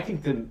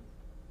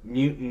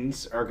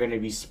mutants are going to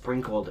be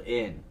sprinkled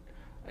in,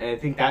 and I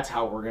think that's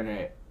how we're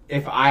gonna.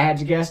 If I had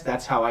to guess,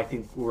 that's how I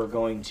think we're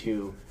going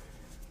to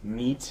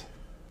meet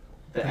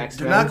the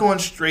X-Men. They're not going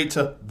straight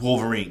to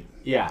Wolverine.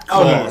 Yeah.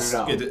 Close.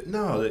 Oh, no.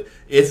 No,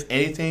 if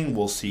anything,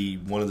 we'll see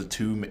one of the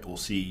two. We'll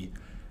see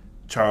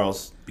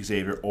Charles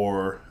Xavier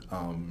or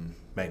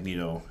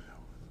Magneto.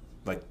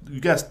 Like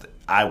you guessed,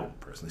 I would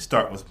personally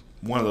start with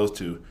one of those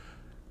two,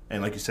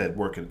 and like you said,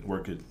 work it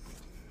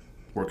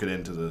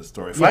into the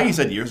story. Yeah. Feige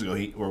said years ago,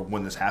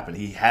 when this happened,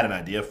 he had an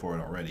idea for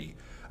it already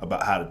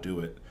about how to do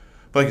it.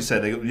 But like you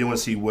said, you want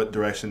to see what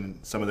direction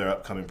some of their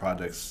upcoming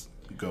projects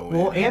go in.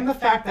 Well, and the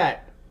fact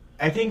that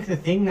I think the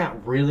thing that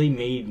really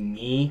made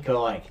me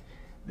go like,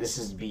 this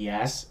is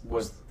BS,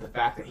 was the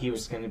fact that he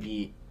was going to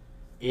be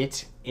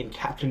it in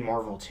Captain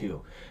Marvel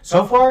 2.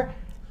 So far,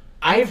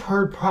 I've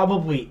heard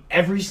probably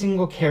every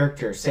single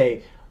character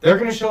say they're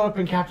going to show up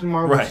in Captain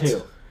Marvel Right.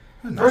 2.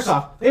 Nice. First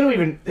off, they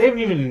haven't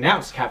even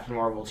announced Captain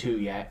Marvel 2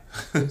 yet.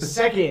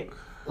 Second,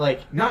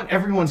 like, not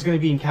everyone's going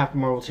to be in Captain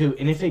Marvel 2,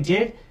 and if they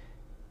did,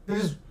 they're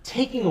just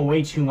taking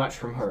away too much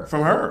from her.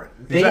 From her,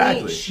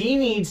 exactly. She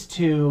needs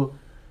to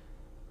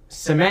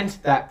cement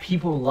that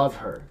people love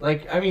her.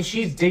 Like, I mean,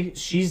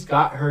 she's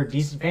got her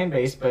decent fan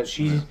base, but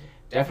she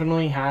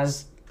definitely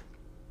has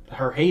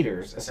her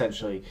haters,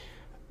 essentially.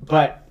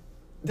 But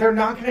they're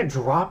not going to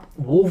drop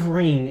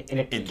Wolverine in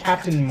a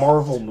Captain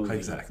Marvel movie.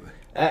 Exactly.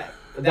 That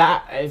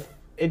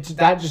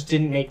just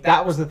didn't make.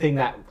 That was the thing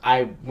that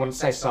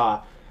once I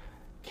saw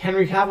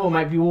Henry Cavill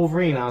might be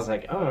Wolverine, I was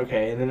like, oh,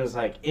 okay. And then it was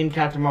like in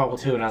Captain Marvel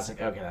 2, and I was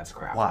like, okay, that's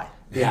crap. Why?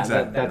 Yeah,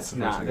 Exactly. that's the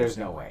not. first thing. There's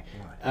no way.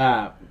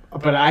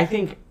 But I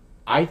think,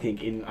 I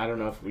don't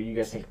know if you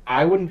guys think,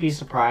 I wouldn't be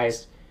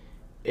surprised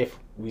if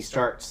we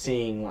start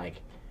seeing like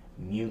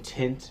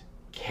mutant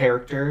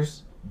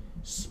characters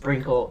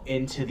sprinkle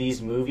into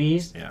these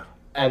movies, Yeah.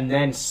 and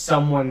then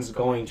someone's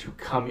going to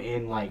come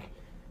in like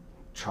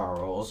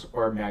Charles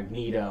or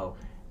Magneto,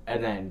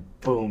 and then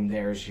boom,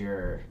 there's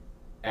your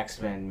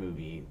X-Men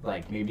movie.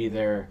 Like maybe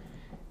they're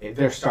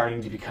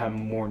starting to become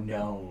more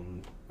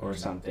known or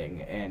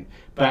something.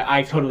 But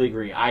I totally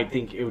agree. I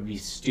think it would be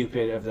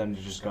stupid of them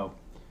to just go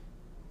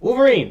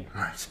Wolverine,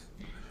 Right.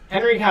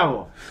 Henry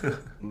Cavill.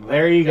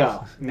 There you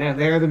go. Now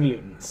they're the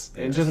mutants.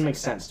 It doesn't make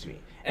sense to me.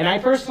 And I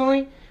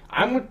personally,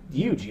 I'm with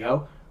you,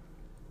 Gio.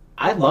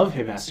 I love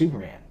him as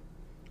Superman.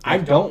 I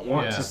don't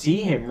want to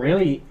see him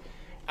really.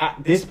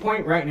 At this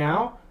point right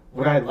now,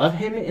 would I love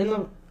him in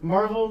the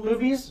Marvel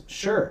movies?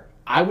 Sure.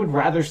 I would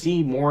rather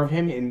see more of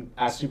him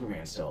as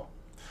Superman still.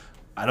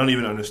 I don't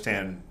even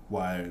understand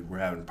why we're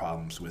having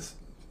problems with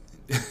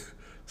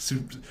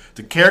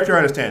the character. I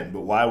understand,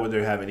 but why would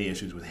they have any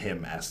issues with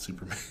him as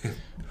Superman?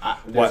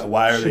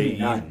 Why are they?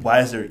 Why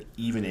is there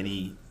even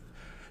any?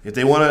 If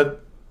they want to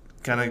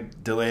kind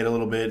of delay it a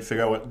little bit,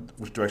 figure out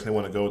which direction they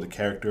want to go with the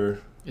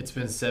character. It's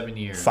been 7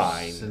 years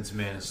Fine. since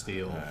Man of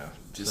Steel,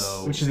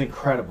 Which is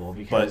incredible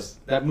because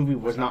that movie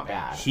was not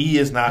bad. He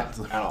is not.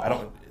 At all. I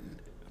don't.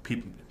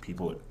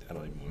 People. I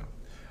don't even.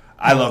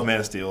 I love Man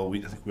of Steel.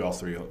 I think we all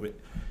three.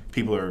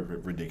 People are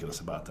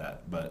ridiculous about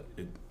that, but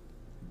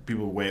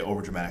people are way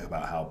over dramatic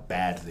about how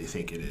bad they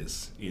think it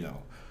is. You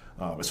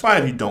know, it's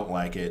fine if you don't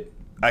like it.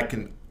 I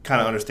can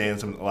kind of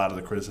understand a lot of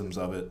the criticisms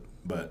of it,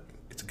 but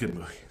It's a good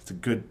movie. It's a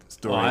good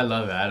story. Oh, I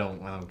love it. I don't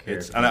care.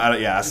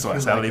 Yeah, that's why I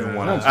like don't even a-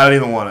 want to. I don't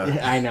even want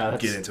to. I know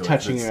get it's into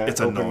touching it. a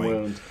It's open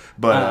annoying. wound.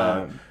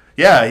 But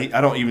yeah, I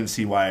don't even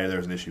see why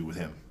there's an issue with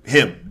him,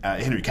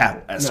 Henry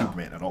Cavill as No.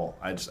 Superman at all.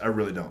 I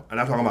really don't. And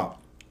I'm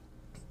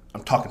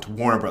talking to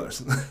Warner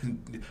Brothers.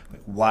 Like,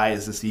 why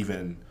is this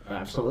even?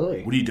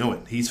 Absolutely. What are you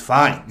doing? He's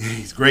fine.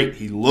 He's great.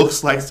 He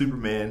looks like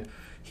Superman.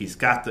 He's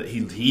got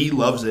he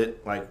loves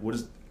it. Like, what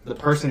is? The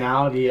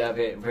personality of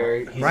it,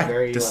 he's Right.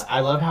 very. This-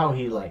 I love how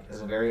he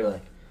is a very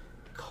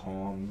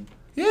calm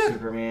Yeah.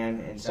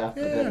 Superman and stuff.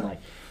 But Yeah. then when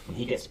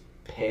he gets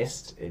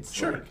pissed, it's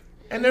Sure. like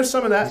And there's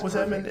some of that He's with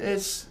him, and perfect.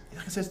 it's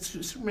like I said,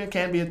 Superman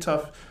can be a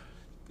tough.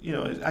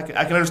 I can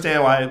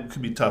understand why it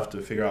could be tough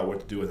to figure out what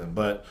to do with him,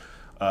 but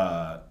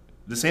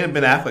this ain't a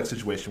Ben Affleck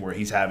situation where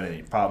he's having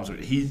any problems with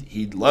it.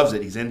 He loves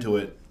it. He's into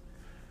it.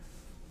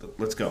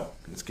 Let's go.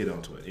 Let's get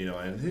onto it.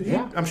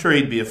 I'm sure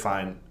he'd be a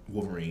fine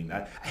Wolverine.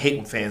 I hate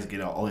when fans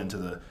get all into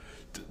the.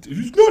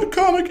 He's not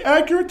comic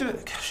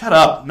accurate. Shut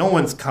up. No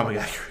one's comic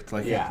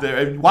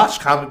accurate. Watch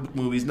comic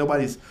movies.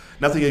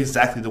 Nothing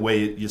exactly the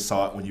way you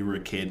saw it when you were a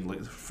kid.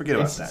 Like, forget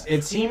about that.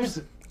 It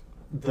seems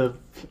the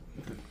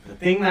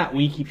thing that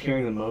we keep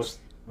hearing the most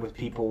with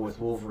people with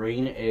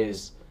Wolverine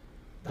is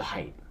the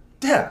height.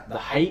 Yeah. The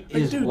height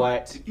Like, is dude,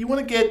 what you want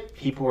to get.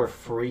 people are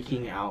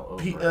freaking out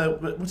over.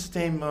 What's his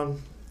name?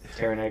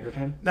 Taron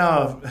Egerton?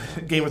 No,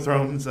 Game of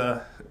Thrones.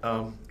 Peter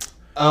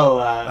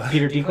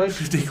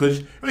Dinklage?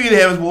 Dinklage. We get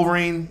him as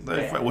Wolverine,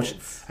 which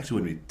It's-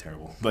 actually would be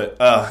terrible. But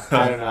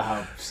I don't know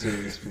how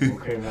serious people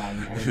could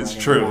imagine him it's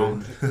running true.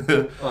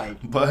 around. Like,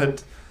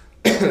 But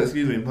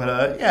excuse me.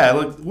 But yeah,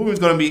 look, Wolverine's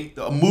going to be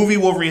a movie.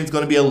 Wolverine's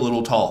going to be a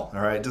little tall.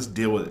 All right, just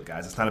deal with it,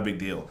 guys. It's not a big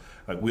deal.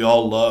 Like, we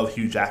all love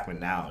Hugh Jackman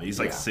now. He's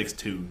like Yeah.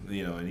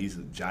 6'2", and he's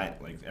a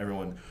giant. Like,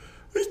 everyone,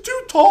 he's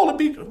too tall to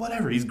be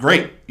whatever. He's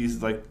great.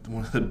 He's like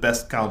one of the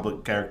best comic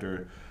book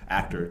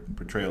actor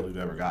portrayals we've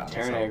ever gotten.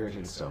 Taron so,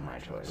 Egerton's still my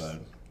choice. but,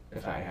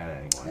 If I had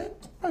anyone. yeah,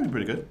 probably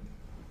pretty good.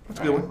 That's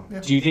a good one. Yeah.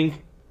 Do you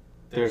think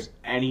there's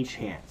any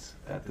chance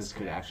that this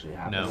could actually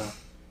happen? No. though?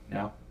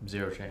 No?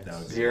 Zero chance.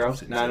 No. Zero?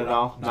 Not at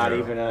all? Not Zero.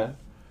 even a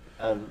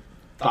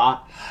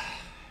thought?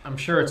 I'm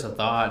sure it's a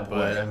thought,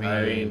 but I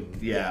mean,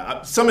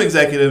 yeah, some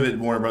executive at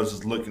Warner Bros.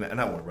 Is looking at,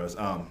 not Warner Bros.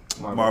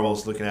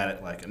 Marvel's looking at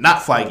it like,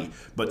 not Feige,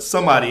 but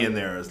somebody in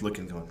there is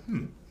looking,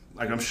 going,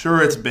 Like, I'm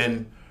sure it's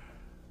been,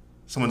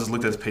 someone just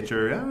looked at this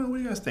picture, I don't know, what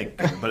do you guys think?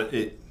 But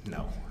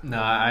no.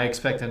 no, I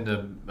expect him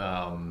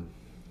to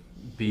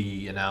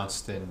be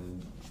announced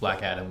in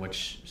Black Adam,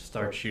 which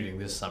starts shooting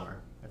this summer.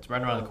 It's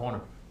right around the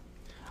corner.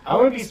 I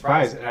wouldn't be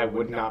surprised, and I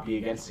would not be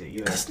against it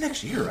either. That's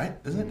next year, right?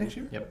 Isn't it next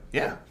year? Yep.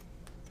 Yeah.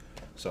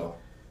 So.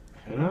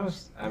 Who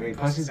knows? I mean,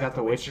 plus he's got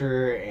The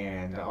Witcher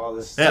and all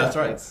this Yeah, stuff.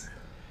 that's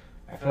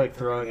right. I feel like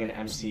throwing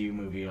an MCU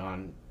movie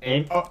on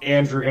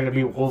Andrew going to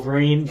be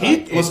Wolverine.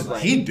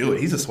 He'd do it.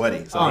 He's a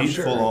sweaty, so Oh, he's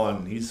sure. full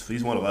on.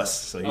 He's one of us,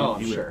 so I'm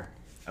he would, sure.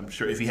 I'm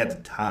sure if he had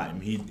the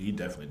time, he'd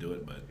definitely do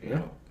it. But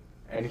Yeah.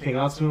 Anything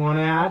else we want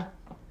to add?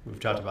 We've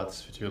talked about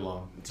this for too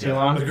long. Too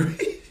long?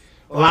 Agree.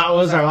 Well, that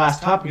was our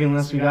last topic,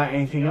 unless we got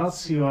anything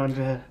else you wanted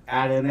to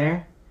add in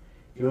there.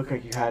 You look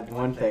like you had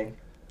one thing.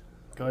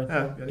 Go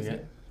ahead. Yeah.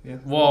 Yeah.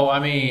 Well, I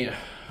mean,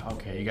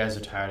 okay, you guys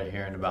are tired of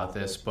hearing about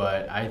this,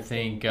 but I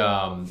think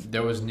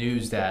there was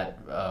news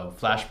that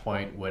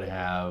Flashpoint would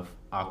have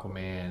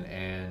Aquaman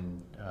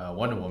and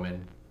Wonder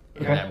Woman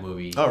in Okay. that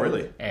movie. Oh,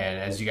 really? And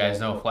as you guys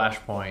know,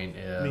 Flashpoint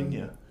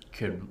yeah.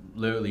 could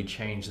literally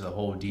change the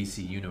whole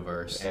DC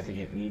universe. I think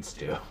it needs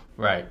to.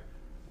 Right.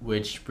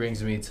 Which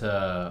brings me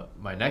to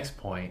my next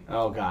point.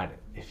 Oh, God.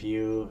 If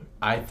you...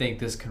 I think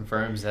this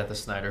confirms that the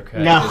Snyder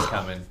Cut No. is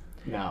coming.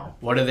 No.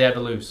 What do they have to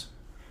lose?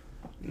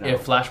 No.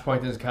 If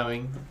Flashpoint is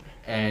coming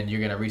and you're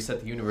going to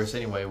reset the universe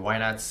anyway, why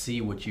not see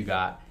what you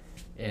got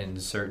in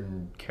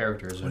certain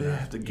characters? What do they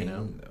have to gain,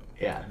 though?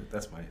 Yeah.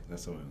 That's the only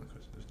question.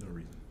 There's no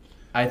reason.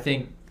 I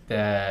think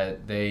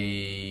that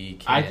they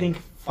can... I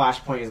think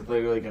Flashpoint is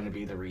literally going to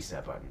be the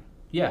reset button.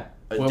 Yeah.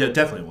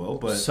 Definitely will,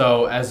 but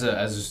So as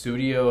a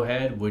studio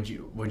head, would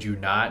you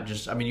not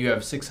just... I mean, you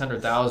have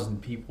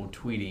 600,000 people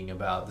tweeting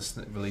about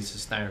the release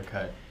of Snyder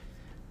Cut.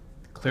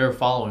 Clear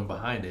following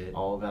behind it.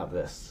 All about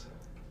this.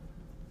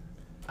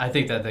 I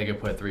think that they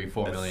could put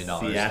 $3-4 million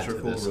into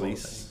theatrical this whole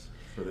release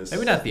for this. thing.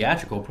 Maybe not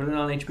theatrical. Put it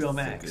on HBO It's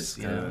Max.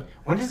 You kinda- know?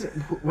 When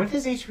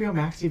does HBO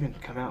Max even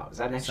come out? Is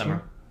that next Summer.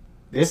 year?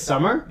 This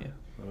summer? Yeah.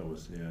 That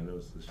was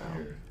this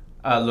year.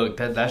 Look,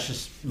 that's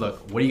just look.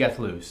 What do you got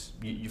to lose?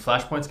 You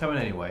Flashpoint's coming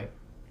anyway.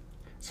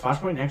 Is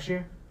Flashpoint next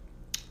year?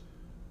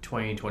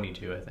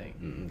 2022, I think.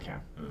 Okay.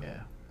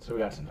 Yeah, So we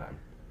got some time.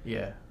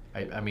 yeah.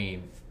 I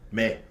mean,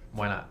 May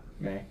why not?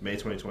 May.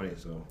 2020.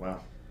 So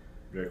wow,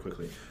 very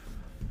quickly.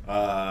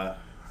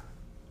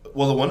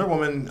 Well, the Wonder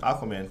Woman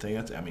Aquaman thing.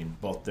 I mean,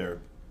 both their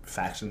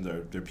factions,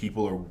 their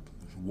people are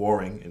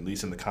warring, at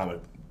least in the comic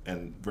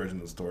and version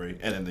of the story,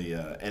 and in the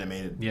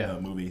animated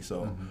movie.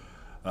 So,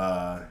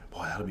 Boy,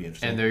 that'll be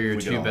interesting. And they're your if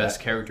we get two all best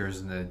that.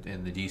 characters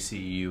in the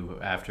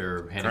DCU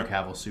after Henry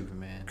Cavill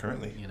Superman.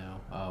 Currently. You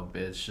know,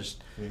 it's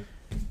just,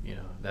 you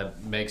know,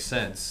 that makes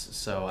sense.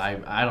 So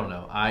I don't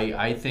know.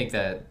 I think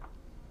that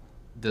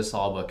this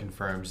all but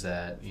confirms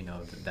that, you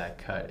know, that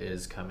cut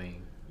is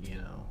coming, you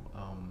know.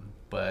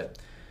 But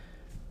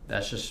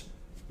that's just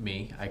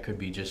me. I could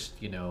be just,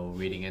 you know,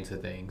 reading into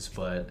things.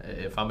 But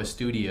if I'm a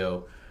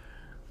studio,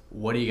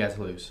 what do you got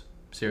to lose?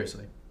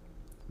 Seriously.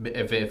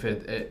 If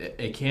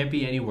it can't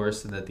be any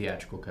worse than the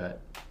theatrical cut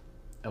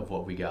of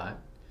what we got.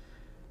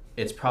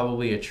 It's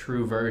probably a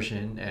true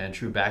version and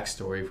true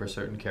backstory for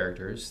certain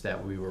characters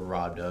that we were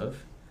robbed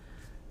of.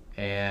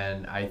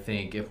 And I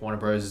think if Warner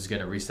Bros. Is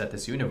going to reset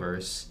this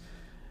universe,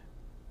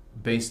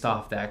 based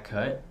off that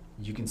cut,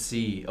 you can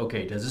see,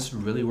 okay, does this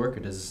really work or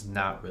does this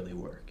not really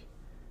work?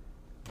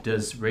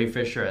 Does Ray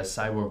Fisher as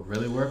Cyborg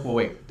really work? Well,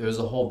 wait, there's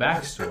a whole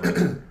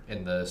backstory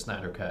in the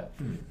Snyder cut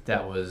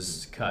that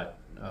was cut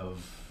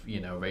of, you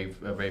know,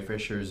 Ray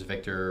Fisher's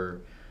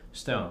Victor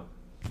Stone.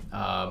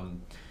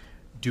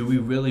 Do we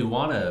really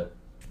want to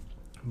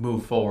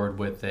move forward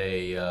with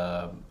a?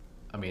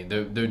 I mean,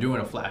 they're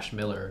doing a Flash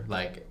Miller,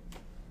 like,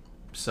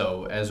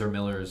 so Ezra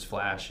Miller's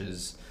Flash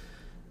is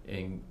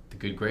in the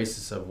good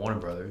graces of Warner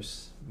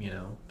Brothers, you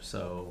know.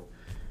 So,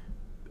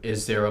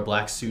 is there a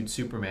black suit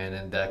Superman,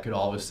 and that could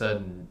all of a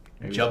sudden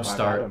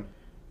jumpstart,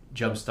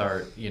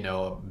 you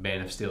know,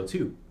 Man of Steel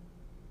 2?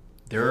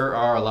 There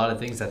are a lot of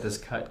things that this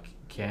cut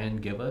can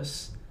give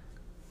us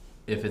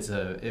if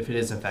it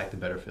is in fact a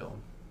better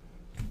film.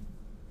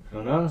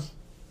 Who knows?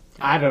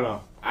 I don't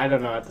know. I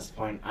don't know at this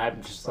point.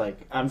 I'm just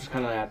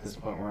kind of at this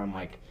point where I'm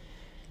like,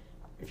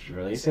 if you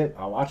release it,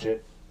 I'll watch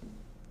it.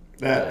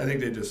 Yeah, I think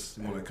they just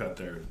want to cut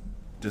their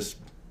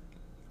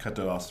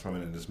losses from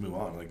it and just move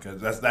on. Like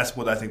that's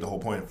what I think the whole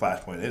point of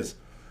Flashpoint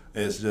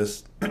is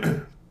just like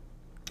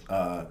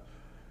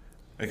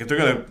if they're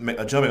gonna make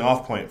a jumping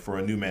off point for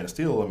a new Man of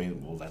Steel. I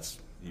mean, well,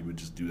 you would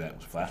just do that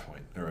with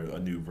Flashpoint or a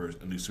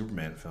new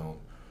Superman film,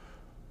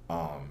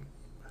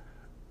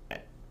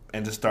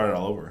 and just start it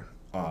all over.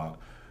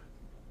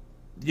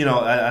 You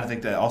know, I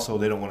think that also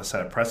they don't want to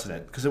set a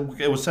precedent because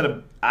it would set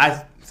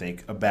I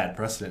think a bad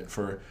precedent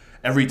for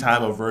every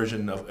time a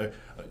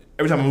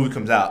movie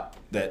comes out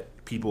that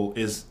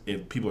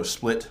if people are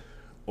split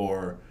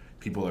or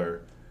people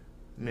are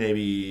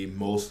maybe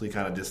mostly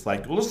kind of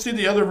disliked. Well, let's see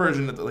the other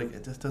version. Like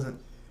it just doesn't.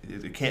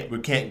 We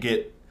can't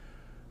get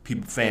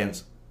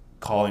fans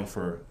calling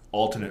for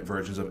alternate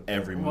versions of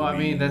every movie. Well, I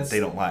mean, they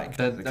don't like.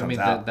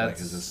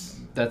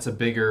 That's a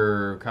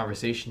bigger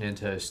conversation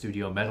into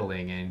studio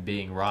meddling and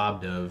being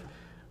robbed of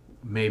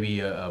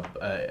maybe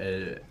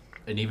an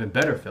even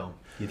better film.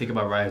 You think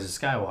about Rise of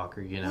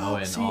Skywalker, you know,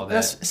 all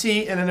that.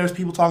 And then there's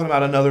people talking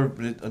about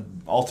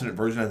an alternate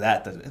version of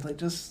that. It's like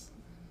just.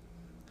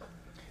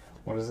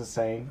 What is it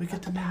saying? We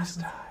get the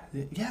master.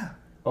 Yeah.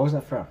 What was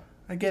that from?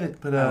 I get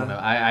it, but I don't know.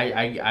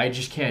 I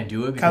just can't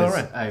do it because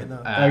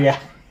Kylo Ren.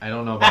 I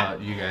don't know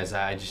about you guys.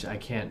 I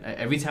can't.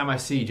 Every time I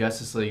see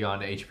Justice League on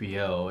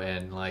HBO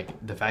and like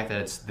the fact that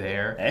it's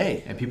there,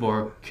 and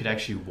people could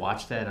actually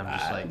watch that, I'm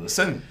just like,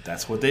 listen,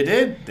 that's what they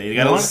did. They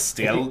gotta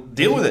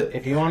deal with it.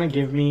 If you want to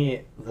give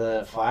me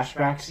the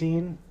flashback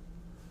scene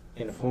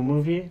in a full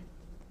movie,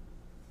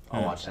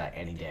 I'll watch that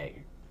any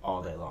day,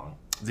 all day long.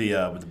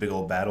 With the big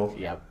old battle.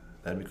 Yep.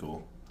 That'd be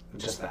cool.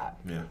 Just that.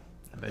 Yeah.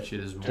 I bet you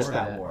there's more. Just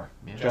that war.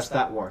 Yeah. Just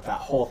that war. That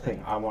whole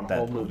thing. I want a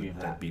whole movie of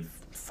that. That'd be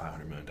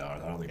 $500 million.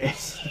 I don't think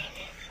it's.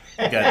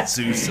 You got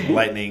Zeus and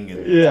lightning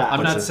and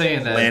I'm not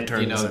saying that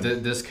lanterns, you know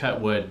this cut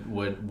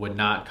would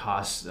not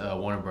cost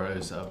Warner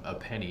Bros. a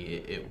penny.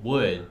 It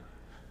would,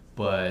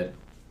 but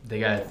they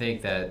got to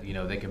think that, you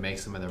know, they can make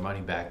some of their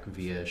money back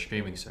via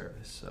streaming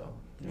service. So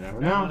you never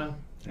know.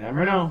 You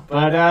never know.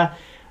 But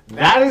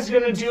that is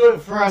going to do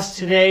it for us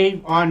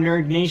today on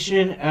Nerd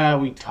Nation.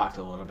 We talked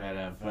a little bit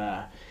of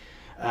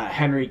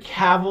Henry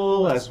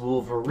Cavill as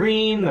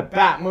Wolverine, the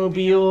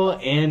Batmobile,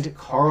 and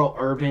Carl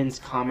Urban's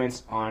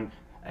comments on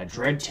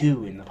Dredd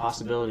 2 and the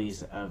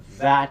possibilities of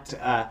that.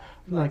 I'd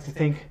like to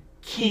thank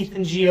Keith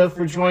and Gio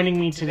for joining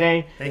me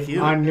today. Thank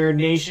you. On Nerd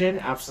Nation.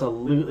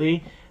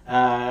 Absolutely.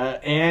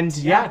 And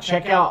yeah,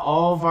 check out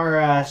all of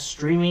our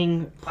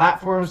streaming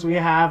platforms we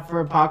have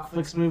for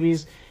Apocalypse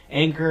movies.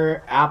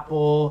 Anchor,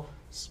 Apple,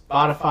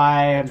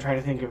 Spotify. I'm trying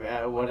to think of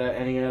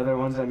any other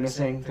ones I'm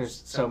missing.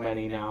 There's so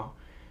many now.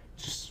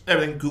 Just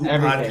everything. Google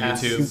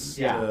Podcasts,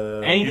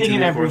 YouTube. Anything YouTube,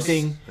 and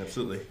everything.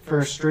 Absolutely.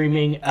 For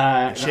streaming.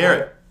 Share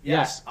it.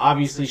 Yes,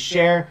 obviously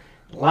share,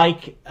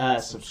 like,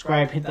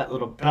 subscribe, hit that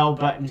little bell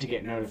button to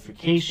get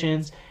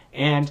notifications.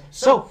 And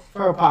so,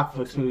 for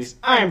Apocalypse Movies,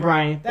 I am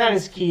Brian, that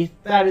is Keith,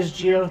 that is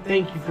Gio.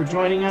 Thank you for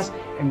joining us,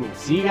 and we'll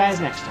see you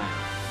guys next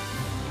time.